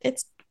case, and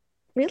it's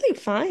really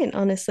fine.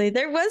 Honestly,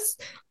 there was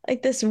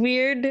like this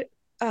weird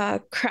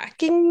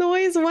cracking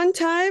noise one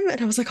time,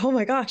 and I was like, oh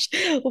my gosh,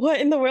 what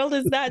in the world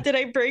is that? Did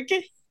I break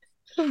it?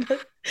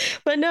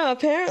 but no,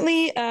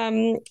 apparently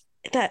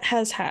that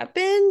has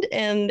happened,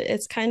 and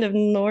it's kind of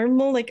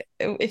normal, like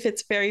if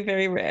it's very,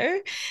 very rare.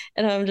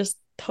 And I'm just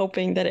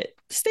hoping that it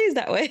stays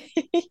that way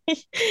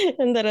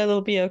and that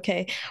it'll be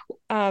okay.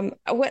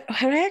 What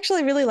I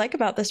actually really like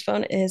about this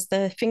phone is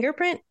the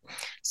fingerprint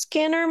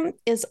scanner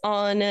is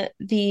on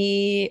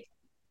the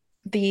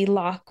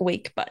lock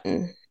wake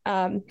button.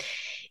 And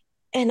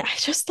I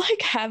just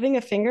like having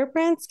a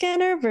fingerprint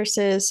scanner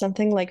versus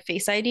something like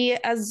Face ID.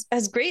 As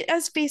great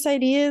as Face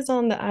ID is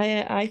on the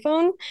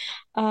iPhone,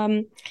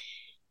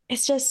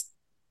 it's just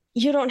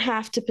you don't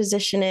have to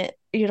position it.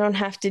 You don't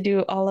have to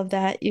do all of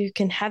that. You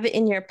can have it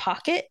in your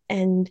pocket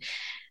and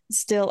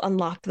still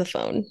unlock the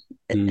phone.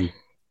 Mm.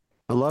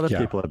 A lot of Yeah.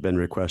 people have been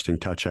requesting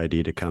Touch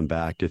ID to come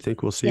back. Do you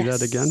think we'll see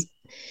that again?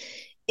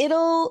 It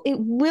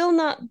will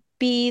not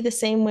be the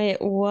same way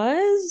it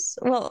was.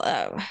 Well,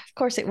 of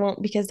course it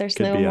won't, because there's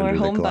Could no be more under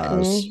the home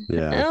button. glass.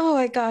 Yeah. Oh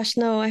my gosh,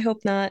 no, I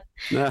hope not.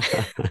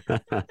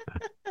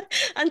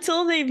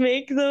 Until they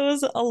make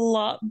those a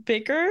lot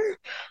bigger,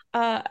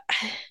 uh,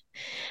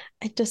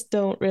 I just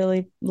don't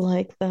really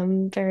like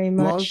them very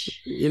Well,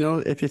 much.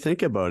 if you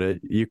think about it,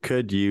 you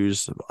could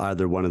use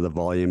either one of the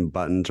volume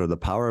buttons or the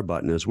power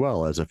button as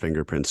well as a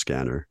fingerprint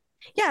scanner.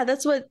 Yeah,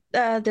 that's what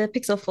the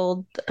Pixel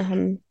Fold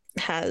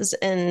has,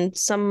 and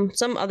some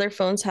other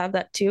phones have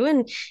that too.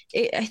 And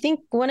I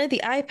think one of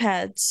the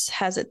iPads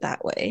has it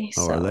that way.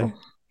 Oh, So, are they?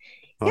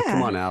 Oh, come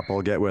yeah. on,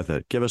 Apple, get with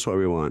it. Give us what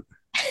we want.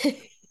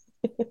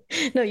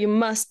 No, you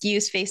must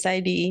use Face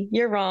ID.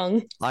 You're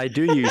wrong. I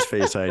do use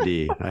Face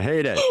ID. I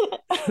hate it.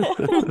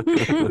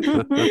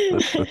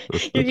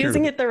 You're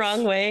using it the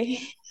wrong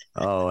way.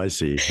 Oh, I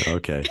see.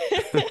 Okay.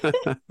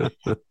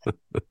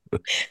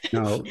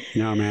 No,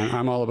 man.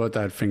 I'm all about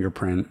that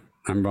fingerprint.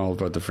 I'm all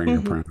about the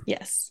fingerprint. Mm-hmm.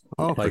 Yes.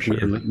 Oh, for Like sure.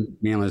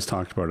 me and Liz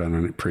talked about it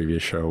on a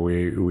previous show.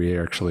 We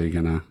actually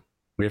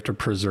we have to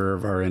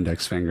preserve our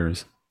index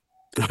fingers.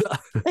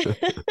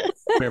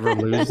 If we ever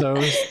lose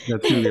those,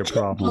 that's gonna be a We'll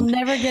problem.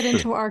 never get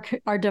into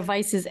our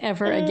devices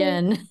ever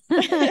again.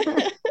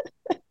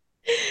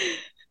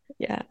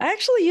 Yeah, I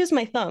actually use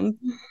my thumb,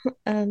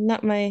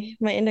 not my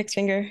index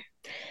finger.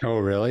 Oh,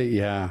 really?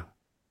 Yeah.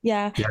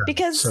 Yeah,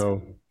 because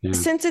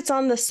since it's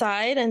on the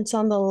side and it's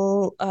on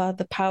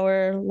the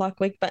power lock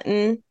wake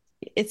button,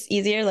 it's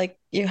easier. Like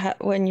you have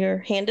when your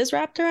hand is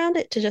wrapped around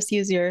it to just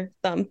use your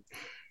thumb.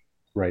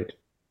 Right.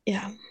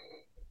 Yeah.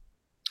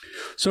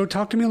 So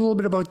talk to me a little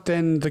bit about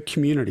then the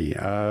community.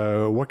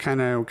 What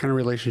kind of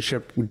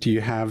relationship do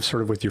you have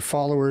sort of with your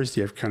followers?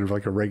 Do you have kind of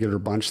like a regular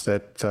bunch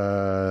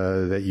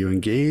that you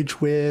engage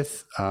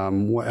with?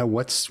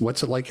 What's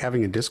it like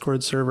having a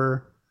Discord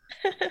server?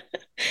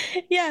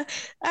 Yeah,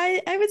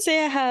 I would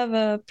say I have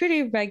a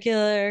pretty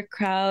regular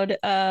crowd,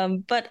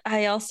 but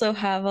I also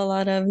have a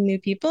lot of new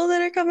people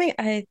that are coming.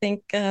 I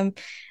think the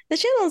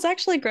channel is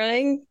actually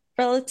growing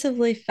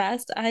relatively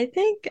fast, I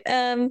think.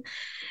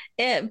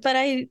 But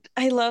I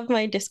love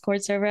my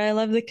Discord server. I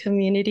love the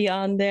community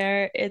on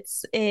there.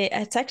 It's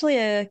actually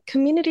a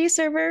community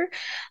server,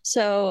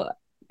 so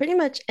pretty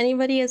much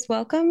anybody is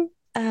welcome,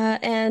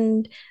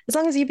 and as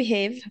long as you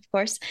behave, of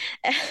course.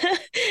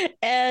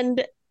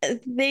 And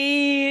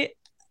they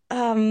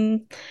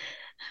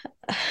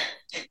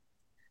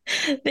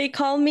they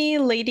call me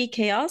Lady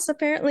Chaos,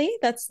 apparently.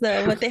 That's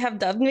what they have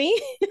dubbed me.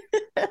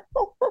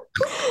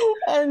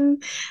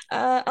 And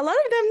a lot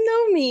of them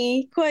know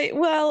me quite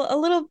well, a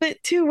little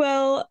bit too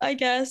well, I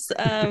guess.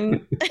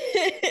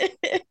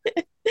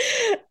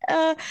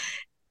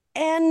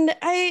 And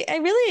I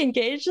really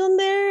engage on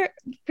there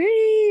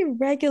pretty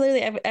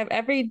regularly,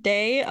 every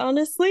day,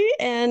 honestly.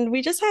 And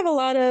we just have a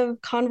lot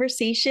of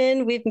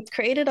conversation. We've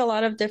created a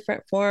lot of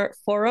different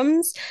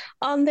forums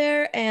on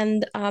there,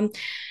 and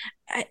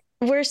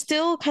we're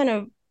still kind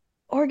of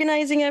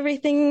organizing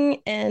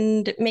everything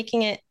and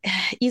making it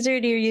easier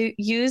to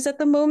use at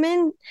the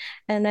moment.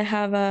 And I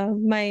have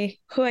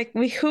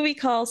who we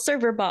call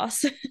server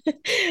boss,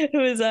 who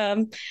is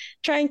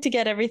trying to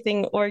get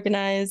everything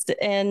organized.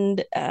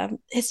 And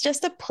it's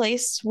just a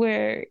place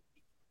where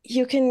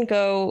you can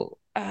go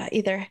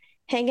either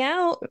hang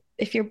out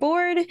if you're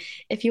bored,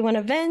 if you want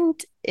to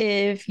vent,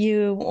 if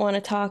you want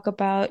to talk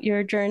about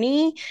your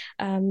journey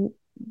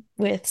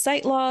with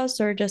sight loss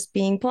or just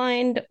being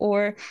blind,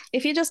 or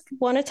if you just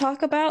want to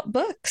talk about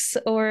books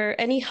or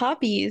any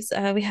hobbies,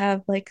 we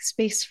have like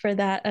space for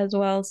that as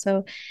well.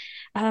 So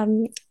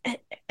anything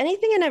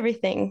and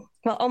everything,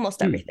 well,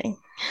 almost everything.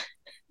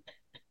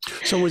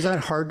 So was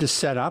that hard to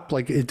set up?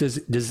 Like,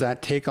 does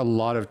that take a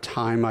lot of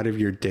time out of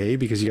your day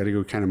because you got to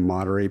go kind of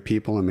moderate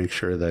people and make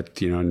sure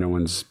that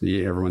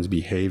everyone's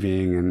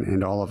behaving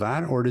and all of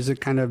that, or does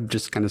it kind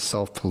of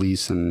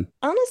self-police? And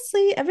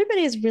honestly,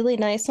 everybody is really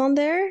nice on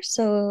there.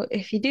 So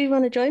if you do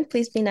want to join,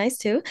 please be nice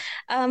too.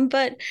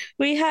 But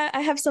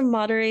I have some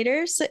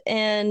moderators,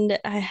 and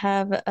I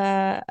have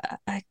a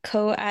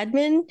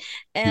co-admin,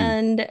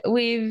 and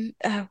we've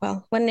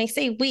when I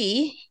say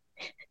we.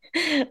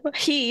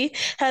 he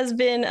has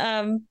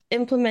been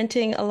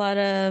implementing a lot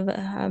of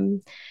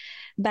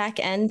back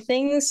end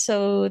things.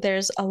 So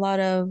there's a lot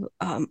of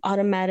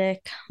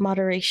automatic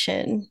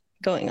moderation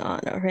going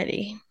on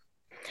already.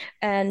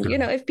 And,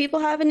 if people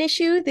have an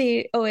issue,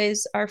 they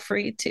always are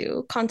free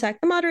to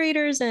contact the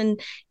moderators and,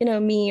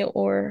 me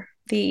or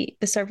the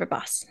server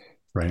boss.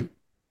 Right.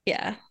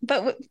 Yeah.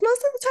 But most of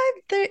the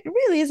time, there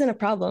really isn't a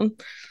problem.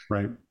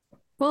 Right.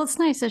 Well, it's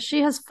nice that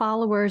she has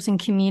followers and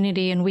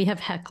community and we have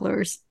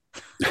hecklers.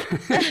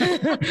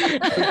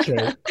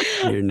 Okay.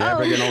 You're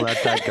never going to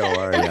let that go,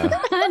 are you?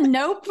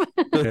 Nope.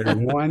 There's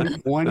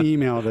one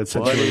email that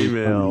said One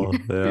email.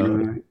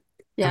 Yeah.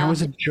 Yeah. That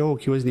was a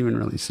joke. He wasn't even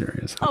really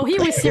serious. Oh, he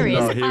was serious.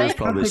 No, he was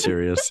probably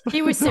serious.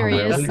 He was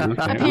serious.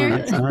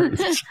 Okay. All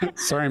right.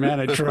 Sorry, man.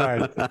 I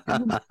tried.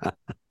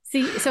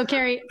 See, so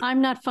Carrie,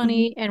 I'm not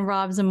funny and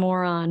Rob's a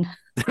moron.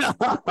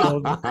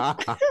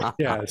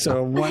 Yeah.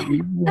 So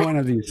one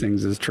of these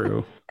things is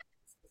true.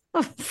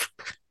 I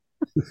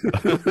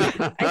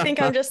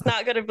think I'm just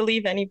not going to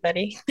believe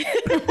anybody.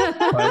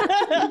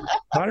 I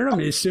don't know.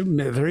 Maybe,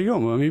 there you go.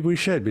 Well, maybe we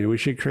should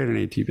create an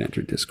AT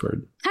Banter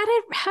Discord.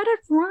 How did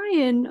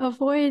Ryan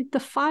avoid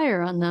the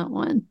fire on that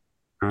one?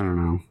 I don't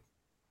know.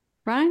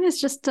 Ryan is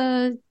just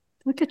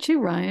look at you,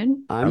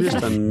 Ryan. I'm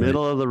just a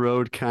middle of the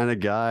road kind of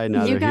guy,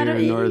 neither here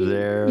nor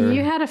there.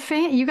 You got a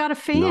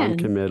fan.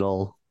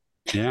 Non-committal.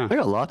 Yeah. I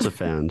got lots of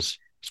fans.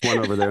 There's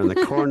one over there in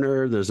the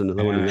corner. There's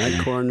another one in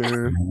that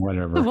corner.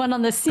 Whatever. The one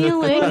on the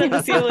ceiling. One on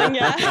the ceiling,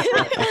 yeah.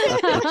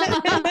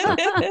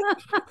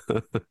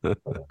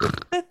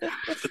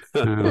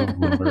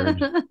 Oh,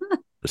 Lord.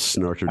 A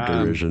snort of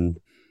derision.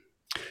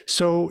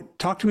 So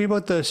talk to me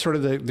about the sort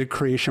of the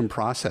creation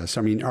process.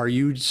 I mean, are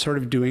you sort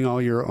of doing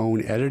all your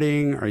own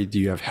editing, or do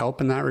you have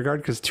help in that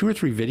regard? Because 2 or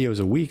 3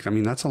 videos a week, I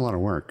mean, that's a lot of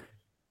work.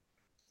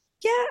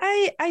 Yeah,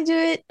 I do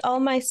it all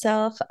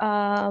myself.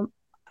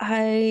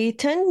 I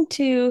tend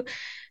to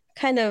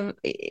kind of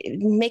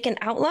make an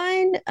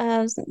outline.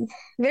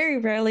 Very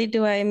rarely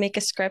do I make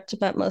a script,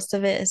 but most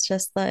of it is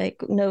just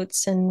like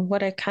notes and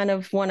what I kind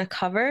of want to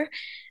cover.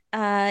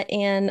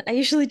 And I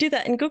usually do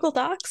that in Google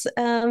Docs.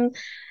 And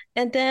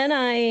then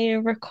I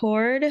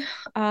record.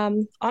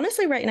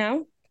 Honestly, right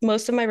now,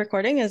 most of my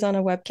recording is on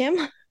a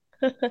webcam.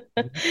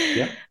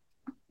 Yeah.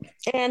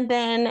 And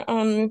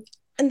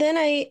then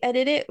I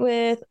edit it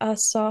with a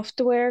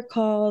software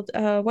called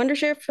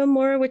Wondershare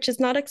Filmora, which is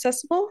not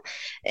accessible.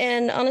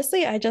 And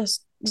honestly, I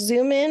just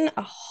zoom in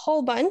a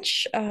whole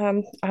bunch.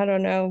 I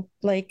don't know,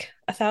 like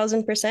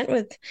 1,000%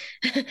 with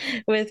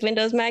with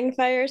Windows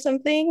Magnifier or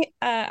something.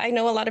 I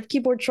know a lot of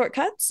keyboard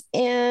shortcuts,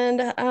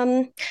 and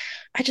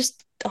I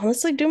just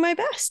honestly do my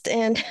best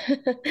and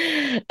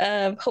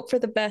hope for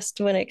the best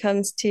when it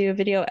comes to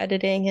video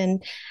editing.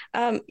 And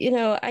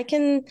I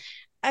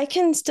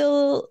can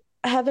still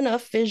have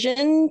enough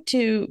vision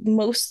to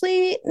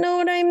mostly know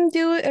what I'm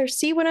doing or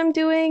see what I'm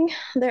doing.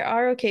 There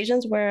are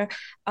occasions where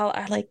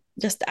I like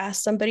just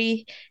ask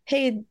somebody,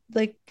 hey,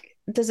 like,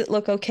 does it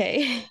look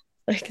okay?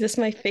 Like, does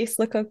my face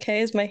look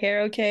okay? Is my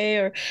hair okay?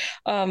 Or,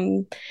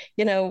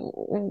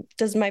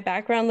 does my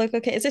background look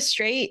okay? Is it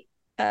straight?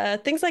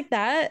 Things like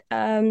that.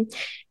 And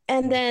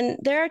then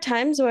there are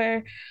times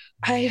where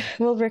I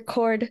will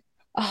record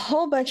a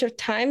whole bunch of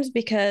times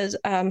because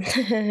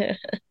I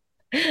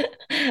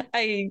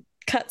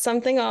cut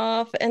something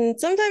off. And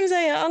sometimes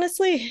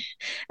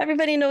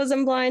everybody knows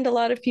I'm blind. A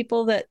lot of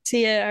people that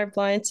see it are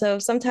blind. So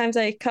sometimes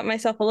I cut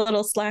myself a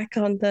little slack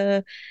on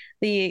the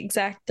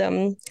exact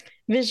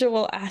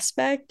visual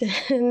aspect.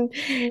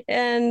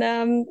 And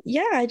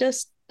I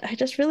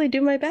just really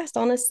do my best,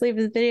 honestly,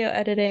 with video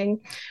editing.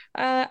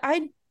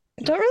 I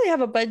don't really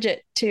have a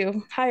budget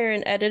to hire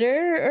an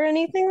editor or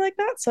anything like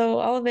that. So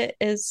all of it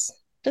is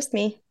just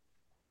me.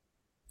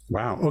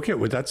 Wow. Okay.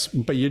 Well, I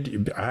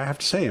have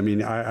to say, I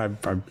mean, I've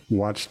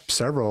watched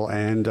several,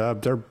 and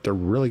they're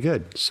really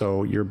good.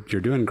 So you're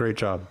doing a great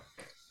job.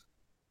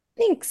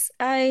 Thanks.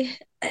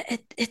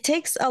 It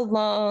takes a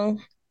long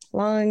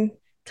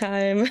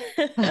time.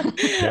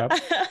 Yep.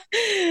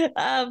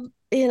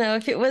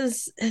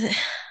 If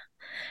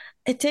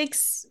it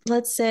takes,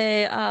 let's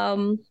say,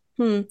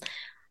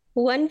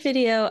 one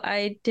video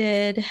I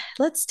did,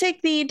 let's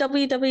take the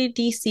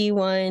WWDC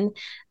one.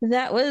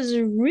 That was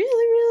really,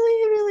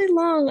 really, really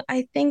long.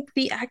 I think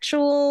the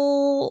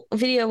actual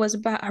video was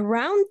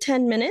around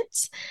 10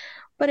 minutes,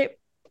 but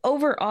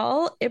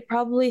overall, it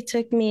probably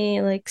took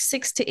me like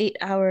 6 to 8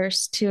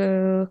 hours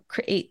to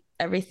create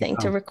everything,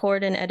 to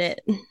record and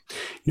edit.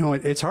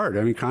 It's hard.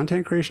 I mean,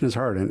 content creation is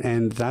hard.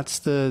 And that's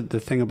the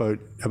thing about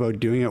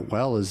doing it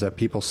well, is that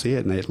people see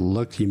it and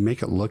you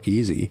make it look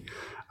easy.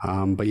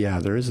 But yeah,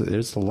 there's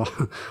a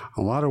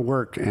lot of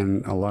work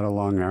and a lot of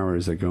long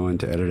hours that go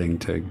into editing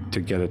to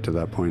get it to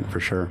that point, for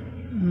sure.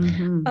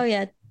 Mm-hmm. Oh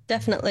yeah,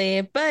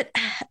 definitely. But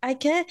I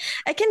can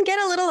get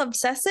a little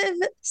obsessive,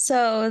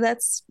 so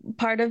that's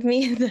part of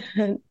me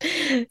that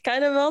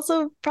kind of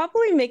also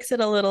probably makes it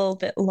a little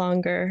bit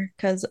longer,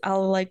 because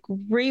I'll like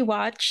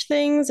rewatch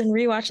things and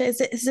rewatch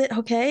it. Is it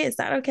okay? Is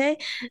that okay?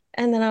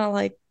 And then I'll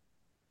like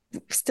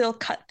still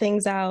cut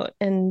things out,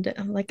 and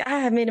I'm like,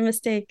 I made a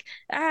mistake.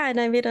 And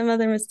I made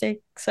another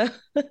mistake. So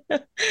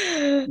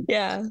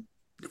yeah.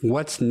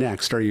 What's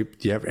next? Do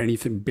you have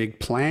anything big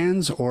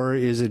plans, or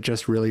is it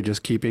just really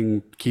just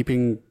keeping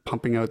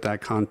pumping out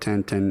that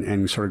content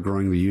and sort of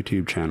growing the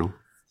YouTube channel?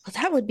 Well,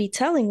 that would be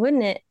telling,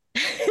 wouldn't it?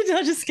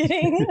 No, just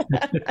kidding.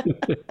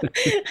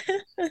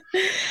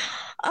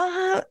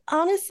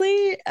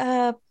 Honestly,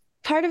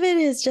 part of it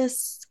is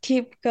just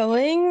keep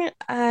going.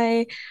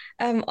 I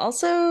am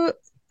also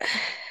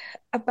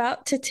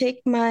about to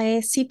take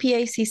my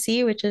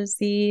CPACC, which is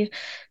the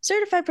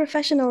Certified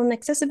Professional in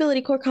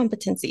Accessibility Core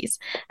Competencies.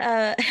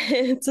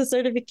 It's a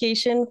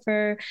certification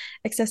for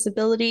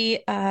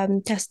accessibility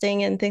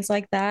testing and things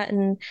like that.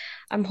 And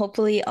I'm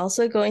hopefully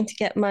also going to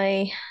get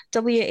my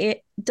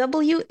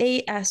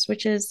WAS,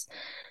 which is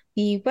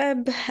the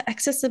Web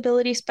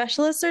Accessibility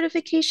Specialist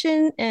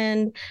certification.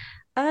 And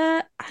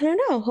I don't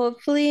know,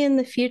 hopefully in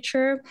the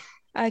future,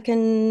 I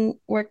can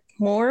work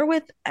more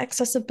with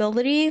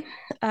accessibility.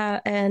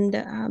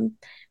 And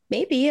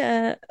maybe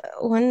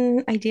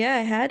one idea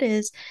I had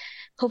is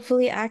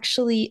hopefully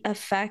actually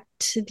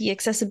affect the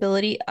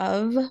accessibility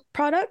of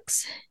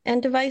products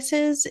and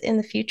devices in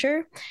the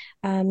future.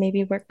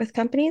 Maybe work with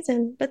companies,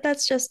 but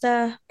that's just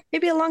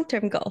maybe a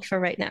long-term goal for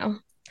right now.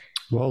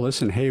 Well,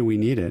 listen, hey, we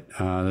need it.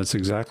 That's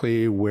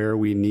exactly where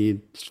we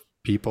need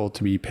people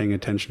to be paying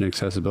attention to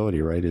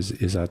accessibility, right?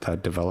 Is at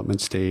that development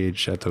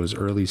stage, at those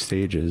early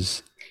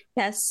stages.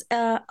 Yes.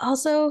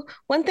 Also,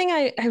 one thing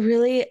I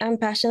really am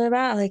passionate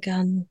about, like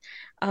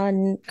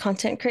on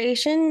content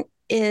creation,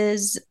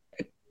 is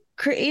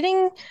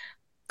creating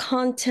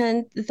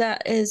content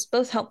that is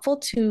both helpful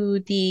to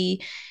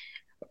the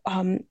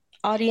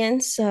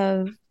audience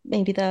of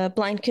maybe the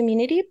blind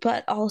community,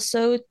 but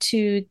also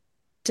to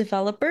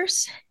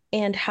developers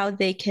and how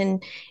they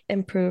can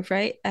improve,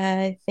 right?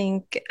 I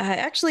think I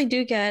actually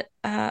do get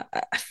a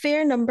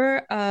fair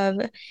number of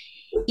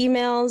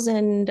emails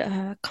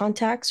and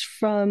contacts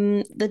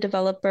from the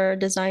developer,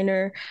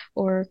 designer,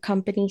 or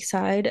company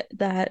side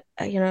that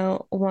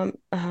want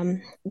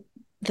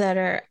that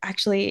are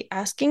actually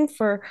asking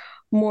for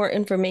more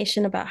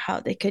information about how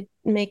they could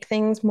make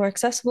things more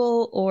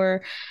accessible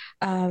or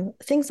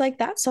things like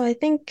that. So I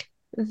think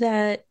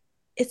that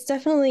it's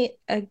definitely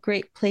a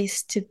great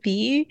place to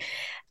be.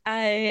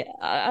 I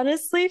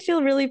honestly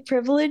feel really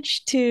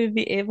privileged to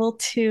be able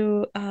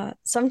to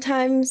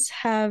sometimes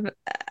have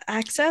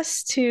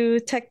access to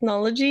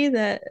technology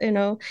that,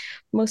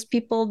 most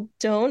people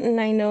don't.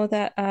 And I know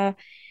that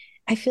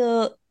I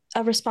feel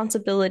a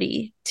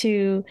responsibility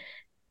to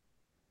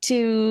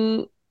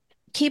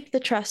keep the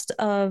trust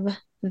of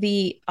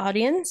the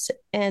audience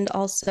and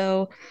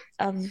also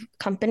of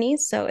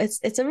companies. So it's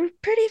a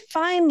pretty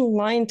fine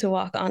line to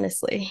walk,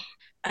 honestly.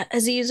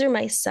 As a user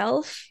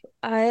myself,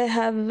 I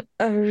have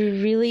a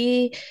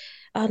really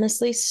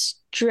honestly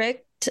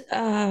strict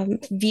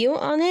view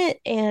on it.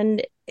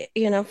 And,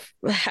 I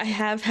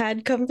have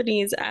had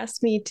companies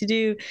ask me to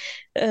do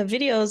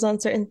videos on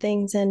certain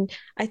things, and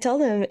I tell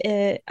them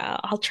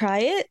I'll try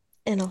it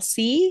and I'll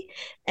see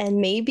and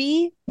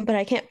maybe, but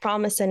I can't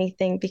promise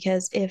anything,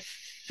 because if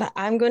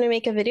I'm going to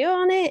make a video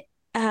on it,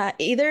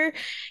 either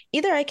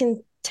I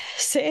can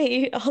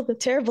say all the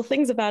terrible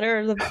things about it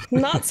or the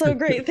not so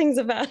great things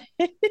about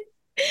it.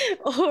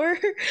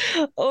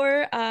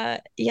 or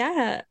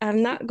yeah,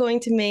 I'm not going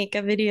to make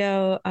a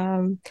video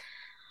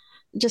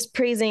just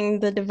praising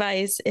the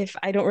device if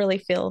I don't really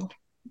feel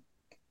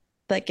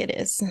like it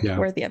is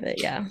worthy of it.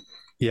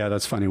 Yeah,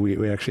 that's funny.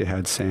 We actually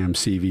had Sam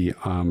Seavey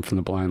from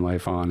the Blind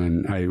Life on,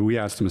 and we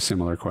asked him a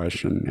similar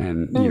question,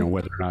 and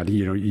whether or not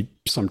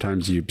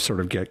sometimes you sort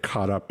of get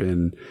caught up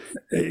in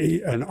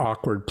an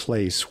awkward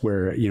place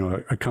where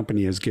a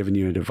company has given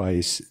you a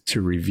device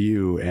to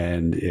review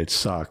and it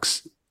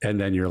sucks. And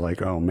then you're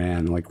like, oh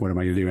man, like, what am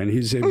I going to do? And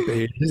his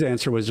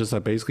answer was just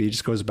that basically he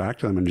just goes back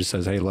to them and just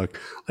says, hey, look,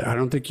 I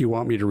don't think you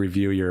want me to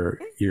review your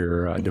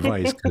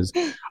device, because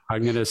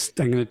I'm going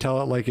to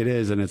tell it like it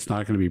is, and it's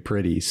not going to be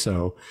pretty.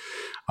 So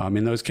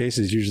in those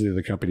cases, usually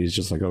the company is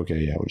just like, okay,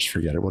 yeah, we'll just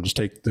forget it. We'll just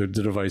take the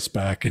device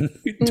back and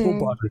don't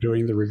bother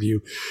doing the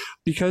review,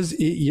 because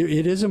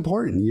it is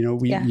important.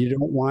 You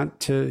don't want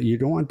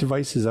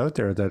devices out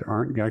there that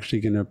aren't actually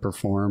going to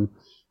perform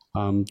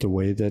the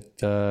way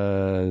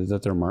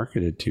that they're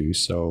marketed to.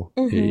 So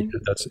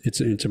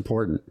it's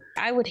important.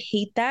 I would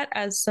hate that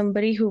as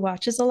somebody who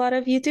watches a lot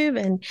of YouTube,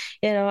 and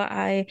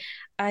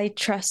I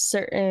trust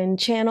certain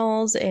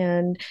channels,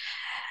 and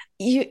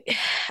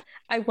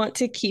I want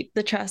to keep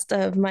the trust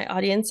of my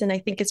audience, and I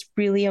think it's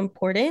really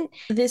important.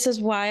 This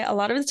is why a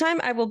lot of the time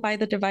I will buy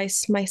the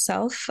device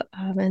myself,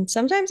 and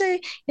sometimes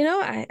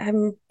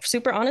I'm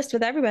super honest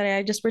with everybody.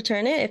 I just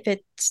return it if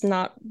it's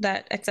not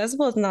that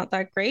accessible, it's not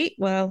that great.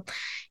 Well,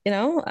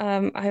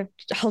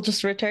 I'll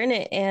just return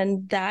it,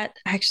 and that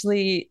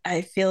actually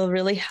I feel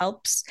really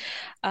helps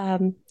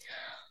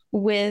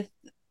with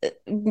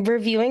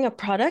reviewing a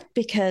product,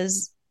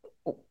 because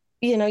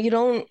you're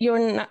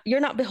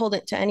not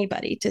beholden to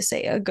anybody to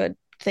say a good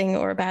thing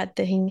or a bad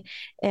thing.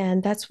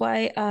 And that's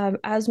why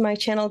as my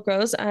channel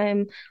grows,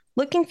 I'm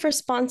looking for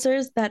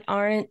sponsors that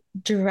aren't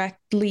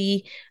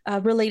directly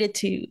related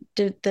to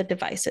the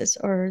devices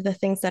or the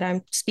things that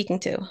I'm speaking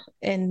to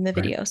in the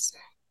videos.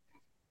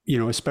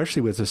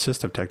 Especially with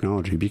assistive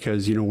technology,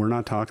 because, we're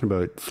not talking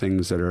about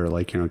things that are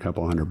like, a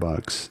couple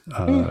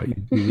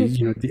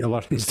 $100. A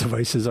lot of these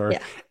devices are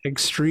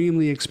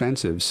extremely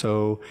expensive.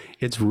 So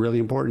it's really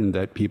important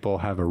that people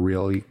have a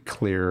really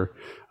clear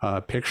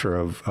picture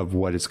of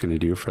what it's going to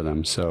do for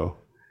them. So,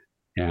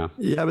 yeah.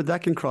 Yeah, but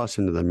that can cross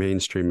into the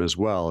mainstream as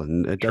well.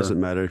 And it doesn't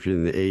matter if you're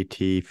in the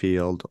AT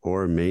field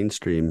or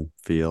mainstream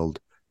field.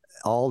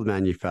 All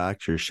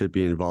manufacturers should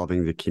be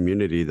involving the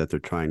community that they're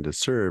trying to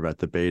serve at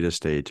the beta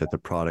stage, at the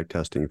product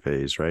testing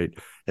phase, right?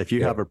 If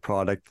you have a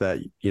product that,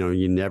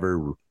 you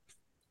never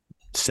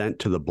sent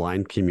to the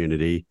blind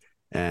community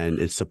and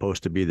it's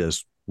supposed to be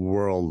this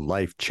world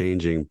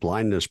life-changing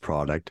blindness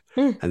product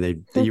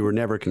and you were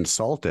never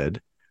consulted,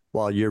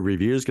 well, your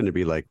review is going to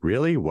be like,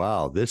 really?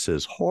 Wow, this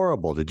is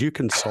horrible. Did you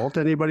consult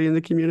anybody in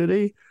the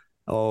community?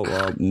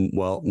 Oh,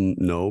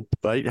 no.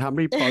 But how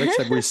many products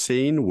have we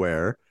seen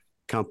where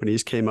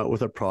companies came out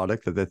with a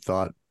product that they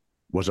thought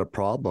was a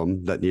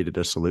problem that needed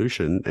a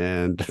solution,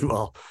 and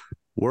well,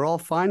 we're all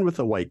fine with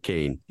a white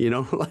cane, like you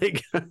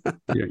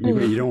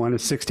don't want a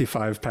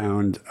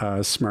 65-pound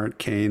smart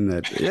cane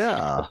that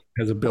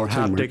has a built-in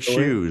haptic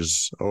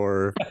shoes,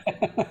 or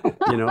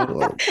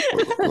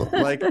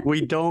like,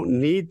 we don't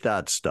need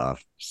that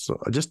stuff. So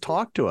just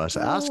talk to us,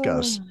 ask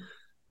us.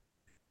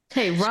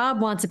 Hey,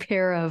 Rob wants a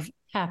pair of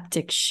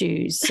haptic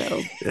shoes,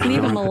 so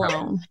leave him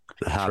alone.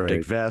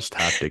 Haptic vest,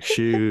 haptic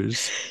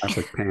shoes,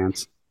 haptic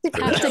pants,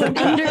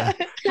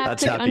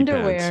 haptic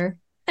underwear.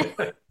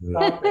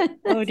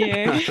 Oh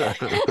dear.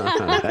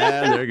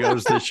 And there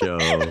goes the show.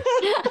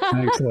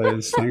 Thanks,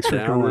 Liz. Thanks for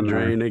down coming. The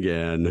drain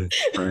again.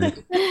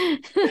 Right.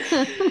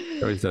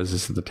 Always does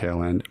this at the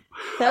tail end.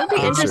 That would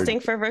be interesting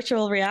for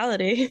virtual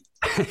reality.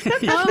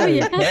 Oh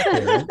yeah.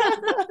 I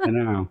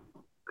know.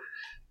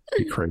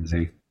 Be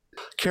crazy.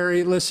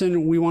 Carrie,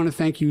 listen, we want to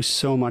thank you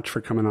so much for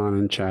coming on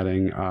and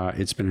chatting.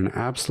 It's been an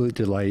absolute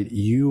delight.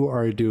 You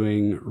are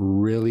doing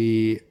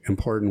really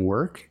important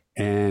work,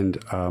 and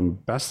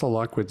best of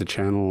luck with the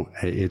channel.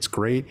 It's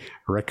great.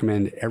 I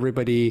recommend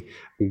everybody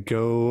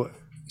go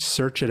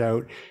search it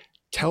out.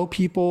 Tell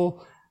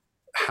people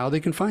how they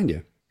can find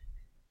you.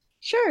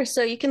 Sure.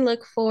 So you can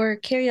look for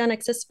Carrie on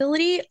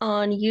Accessibility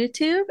on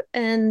YouTube,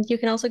 and you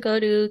can also go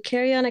to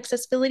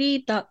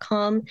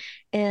carrieonaccessibility.com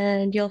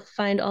and you'll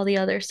find all the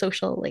other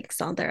social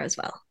links on there as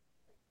well.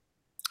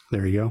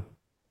 There you go.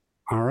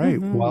 All right.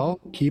 Mm-hmm.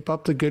 Well, keep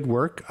up the good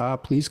work.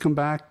 Please come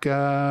back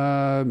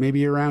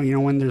maybe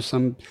around, when there's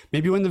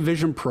maybe when the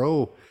Vision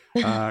Pro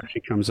she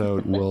comes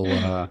out, we'll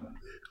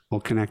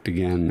connect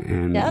again.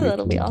 And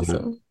that'll be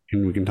awesome.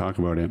 And we can talk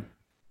about it.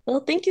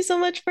 Well, thank you so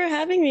much for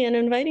having me and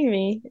inviting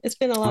me. It's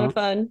been a lot of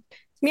fun.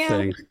 Meow.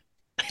 Thanks.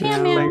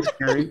 Meow, meow. Thanks,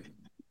 Carrie.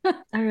 All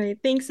right.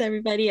 Thanks,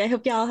 everybody. I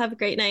hope y'all have a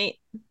great night.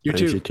 You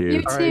too. You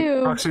too. All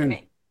right. Talk soon.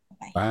 Okay.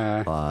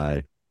 Bye.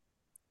 Bye.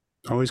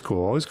 Always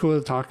cool. Always cool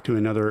to talk to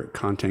another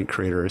content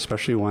creator,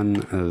 especially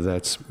one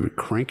that's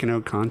cranking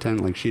out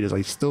content like she does.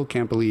 I still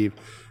can't believe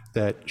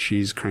that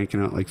she's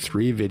cranking out like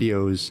 3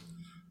 videos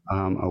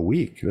a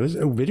week. Those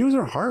videos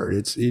are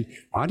hard.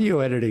 Audio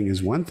editing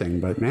is one thing,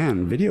 but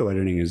man, video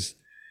editing is.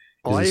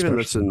 Well, I even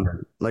listen,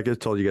 like I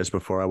told you guys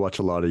before, I watch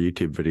a lot of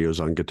YouTube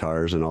videos on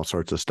guitars and all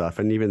sorts of stuff.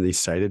 And even these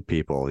sighted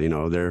people,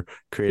 they're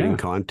creating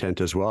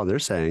content as well. They're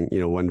saying,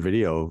 one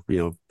video,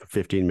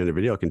 15-minute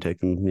video can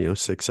take them,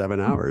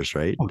 6-7 hours,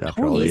 right?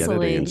 After all the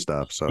editing and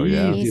stuff. So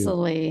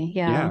easily.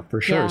 Yeah, for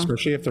sure. Yeah.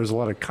 Especially if there's a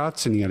lot of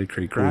cuts and you got to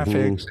create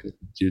graphics,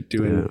 you're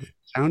doing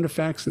sound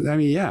effects. I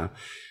mean, it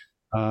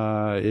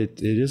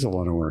is a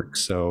lot of work.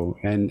 So,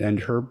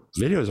 and her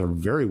videos are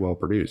very well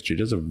produced. She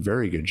does a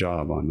very good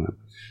job on that.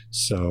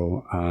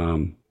 So,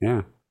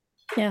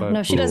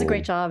 she does a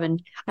great job,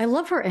 and I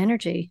love her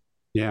energy.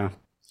 Yeah,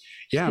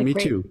 me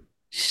too.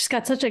 She's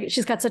got such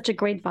a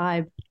great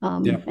vibe,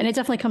 and it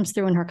definitely comes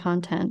through in her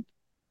content.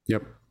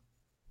 Yep,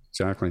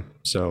 exactly.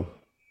 So,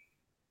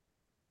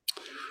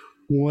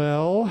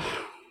 well,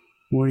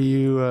 what do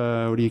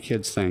you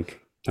kids think?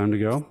 Time to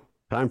go?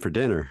 Time for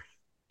dinner.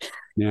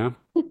 Yeah.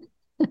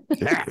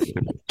 Yeah,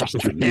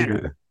 just for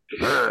dinner.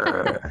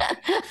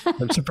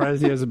 I'm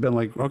surprised he hasn't been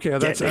like, okay,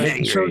 that's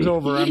the show's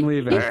over. I'm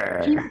leaving.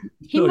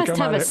 He must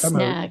have a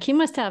snack. He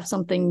must have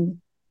something.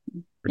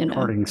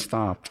 Recording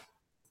stopped.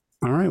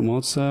 All right,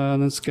 well,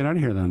 let's get out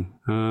of here then.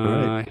 All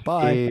right,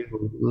 bye. Hey,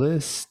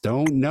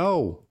 don't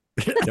know.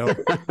 No,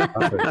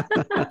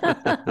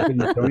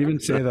 don't even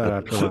say that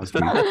after last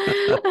week.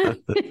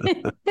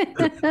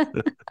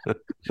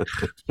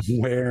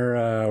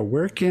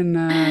 Where can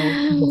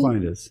people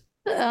find us?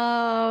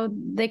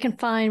 They can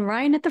find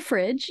Ryan at the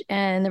fridge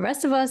and the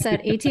rest of us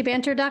at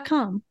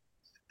atbanter.com.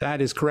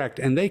 That is correct.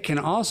 And they can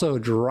also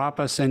drop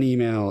us an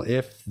email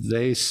if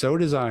they so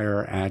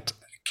desire at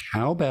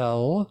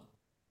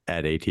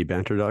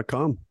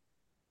cowbell@atbanter.com.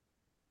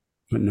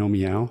 But no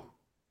meow.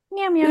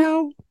 Meow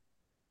meow.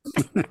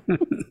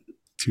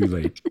 Too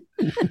late.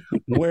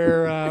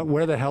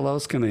 Where the hell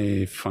else can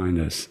they find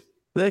us?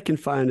 They can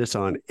find us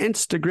on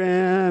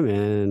Instagram,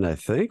 and I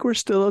think we're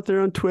still out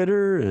there on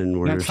Twitter.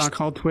 And That's not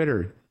called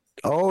Twitter.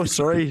 Oh,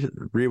 sorry.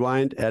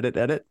 Rewind, edit.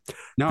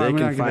 No, they I'm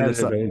can not find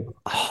us on...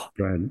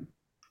 Go ahead.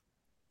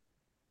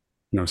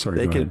 No, sorry.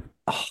 They go can.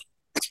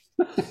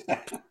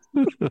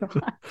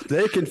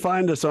 They can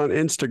find us on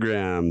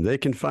Instagram. They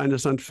can find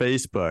us on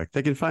Facebook.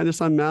 They can find us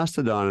on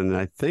Mastodon, and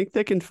I think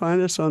they can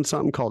find us on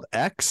something called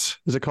X.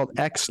 Is it called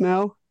X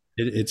now?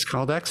 It's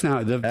called X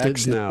now. The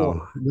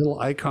little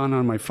icon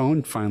on my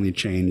phone finally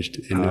changed.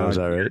 And is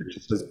that right?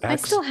 I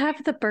still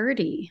have the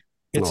birdie.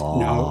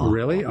 No,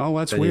 really? Oh,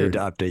 that's weird. You need to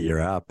update your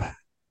app.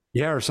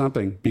 Yeah, or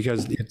something,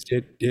 because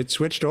it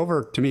switched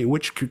over to me,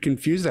 which could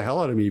confuse the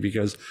hell out of me,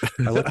 because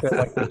I looked at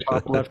like the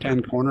top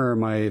left-hand corner of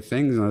my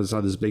things and I saw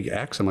this big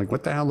X. I'm like,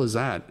 what the hell is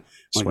that?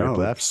 I'm swipe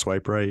left,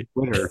 swipe right.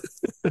 Twitter.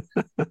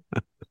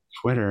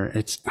 What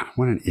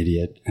an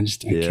idiot. I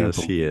yes,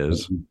 he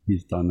is.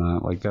 He's done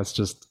that. Like, that's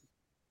just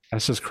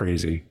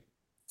crazy,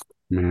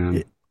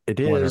 man. It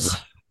is. Whatever.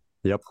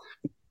 Yep.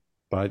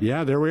 But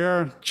yeah, there we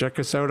are. Check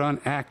us out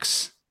on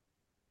X.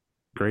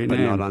 Great but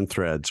name. Not on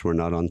Threads. We're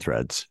not on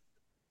Threads.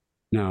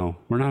 No,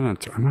 we're not on.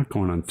 I'm not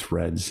going on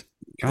Threads.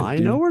 God, I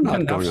know we're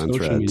not going on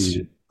Threads.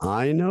 Media.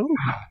 I know.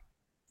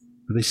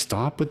 Do they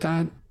stop with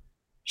that?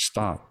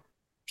 Stop.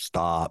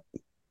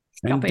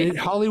 And did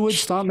Hollywood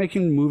stop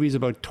making movies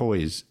about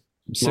toys?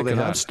 Well, they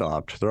have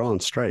stopped. They're all on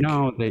strike.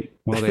 No, they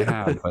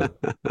have. But...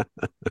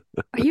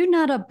 Are you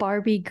not a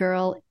Barbie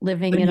girl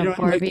living in a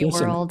Barbie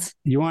world?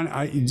 You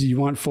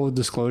want full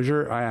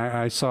disclosure?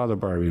 I saw the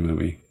Barbie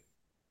movie.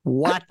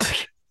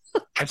 What?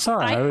 I saw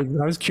it. I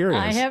was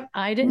curious.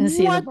 I didn't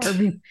see the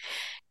Barbie.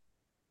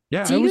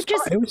 Yeah, it was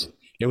fine.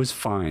 It was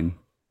fine.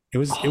 It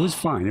was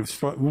fine. It was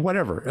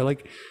whatever.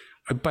 Like,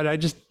 but I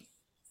just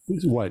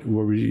what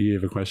were you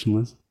have a question,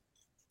 Liz?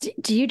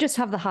 Do you just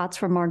have the hots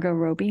for Margot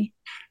Robbie?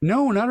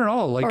 No, not at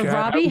all. Like, or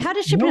Robbie? How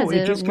does she pronounce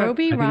it?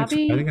 Robbie? I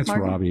think it's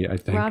Robbie. I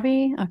think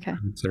Robbie. Okay.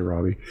 I'd say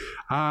Robbie.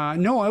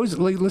 No, I was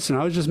like, listen,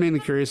 I was just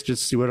mainly curious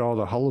just to see what all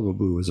the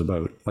hullabaloo was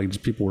about. Like,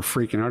 just people were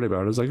freaking out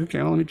about it. I was like,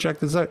 okay, well, let me check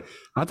this out.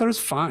 I thought it was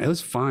fine. It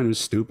was fine. It was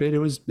stupid. It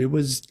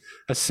was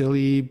a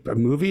silly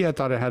movie. I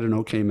thought it had an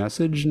okay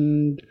message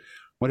and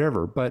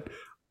whatever. But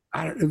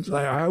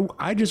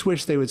I just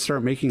wish they would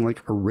start making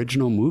like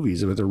original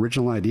movies with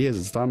original ideas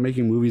and stop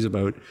making movies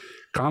about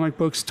comic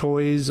books,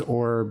 toys,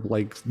 or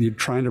like you're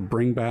trying to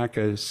bring back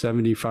a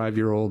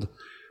 75-year-old.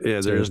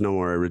 Yeah, there is no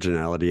more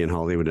originality in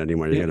Hollywood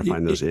anymore. You got to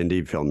find those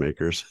indie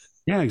filmmakers.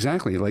 Yeah,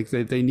 exactly. Like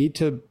they need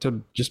to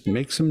just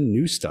make some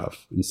new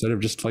stuff instead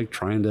of just like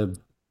trying to.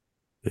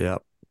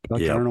 Yep.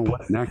 Like, I don't know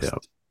what next. Yep.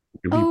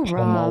 Oh,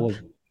 Rob.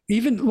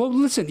 Even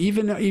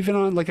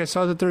on, like, I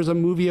saw that there's a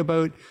movie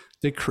about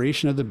the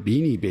creation of the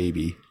Beanie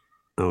Baby.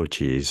 Oh,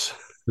 geez.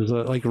 There's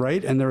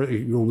right, and there a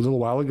little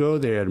while ago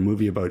they had a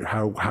movie about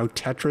how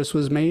Tetris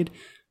was made.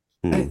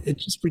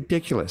 It's just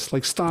ridiculous.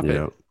 Like, stop it.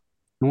 I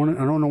don't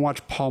want to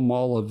watch Paul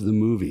Mall of the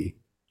movie.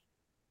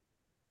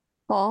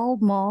 Paul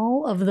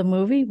Mall of the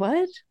movie?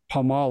 What?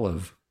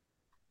 Palmolive.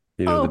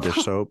 You know, the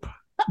dish soap.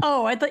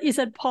 Oh, I thought you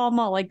said Paul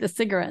Mall, like the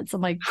cigarettes.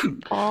 I'm like,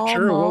 Paul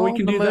sure, Mall, well, we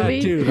can do movie?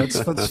 That too. That's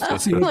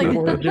the like...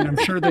 origin. I'm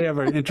sure they have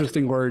an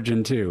interesting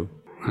origin too.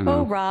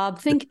 Oh, Rob,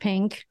 think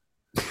pink.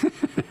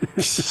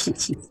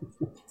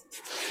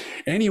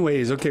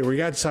 Anyways, okay, we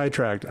got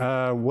sidetracked.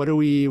 What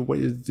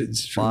is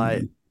this?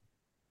 Bye.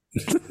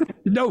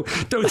 No,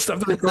 don't stop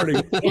the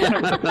recording.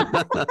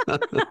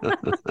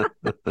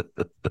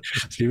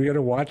 See, we got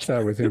to watch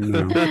that with him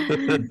now.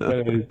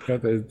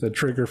 Got the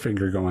trigger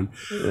finger going.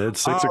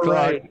 It's 6 o'clock.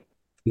 Right.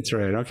 That's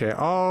right. Okay.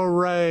 All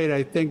right.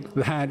 I think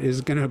that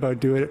is going to about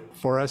do it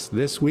for us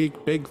this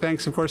week. Big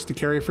thanks, of course, to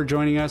Carrie for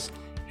joining us.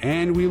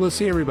 And we will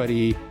see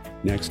everybody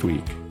next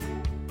week.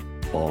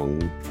 Bong.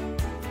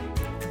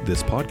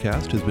 This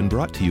podcast has been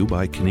brought to you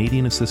by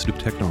Canadian Assistive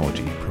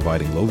Technology,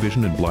 providing low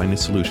vision and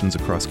blindness solutions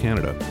across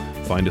Canada.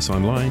 Find us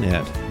online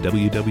at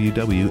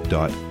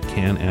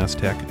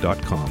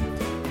www.canastech.com.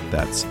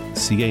 That's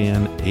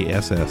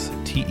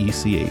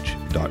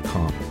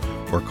CANASSTECH.com.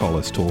 Or call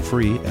us toll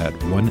free at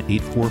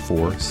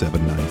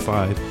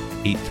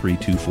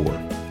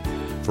 1-844-795-8324.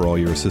 For all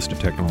your assistive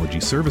technology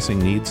servicing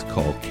needs,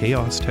 call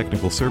Chaos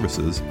Technical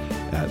Services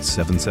at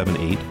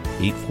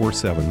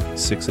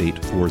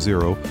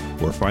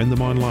 778-847-6840 or find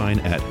them online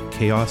at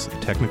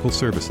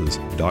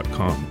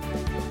chaostechnicalservices.com.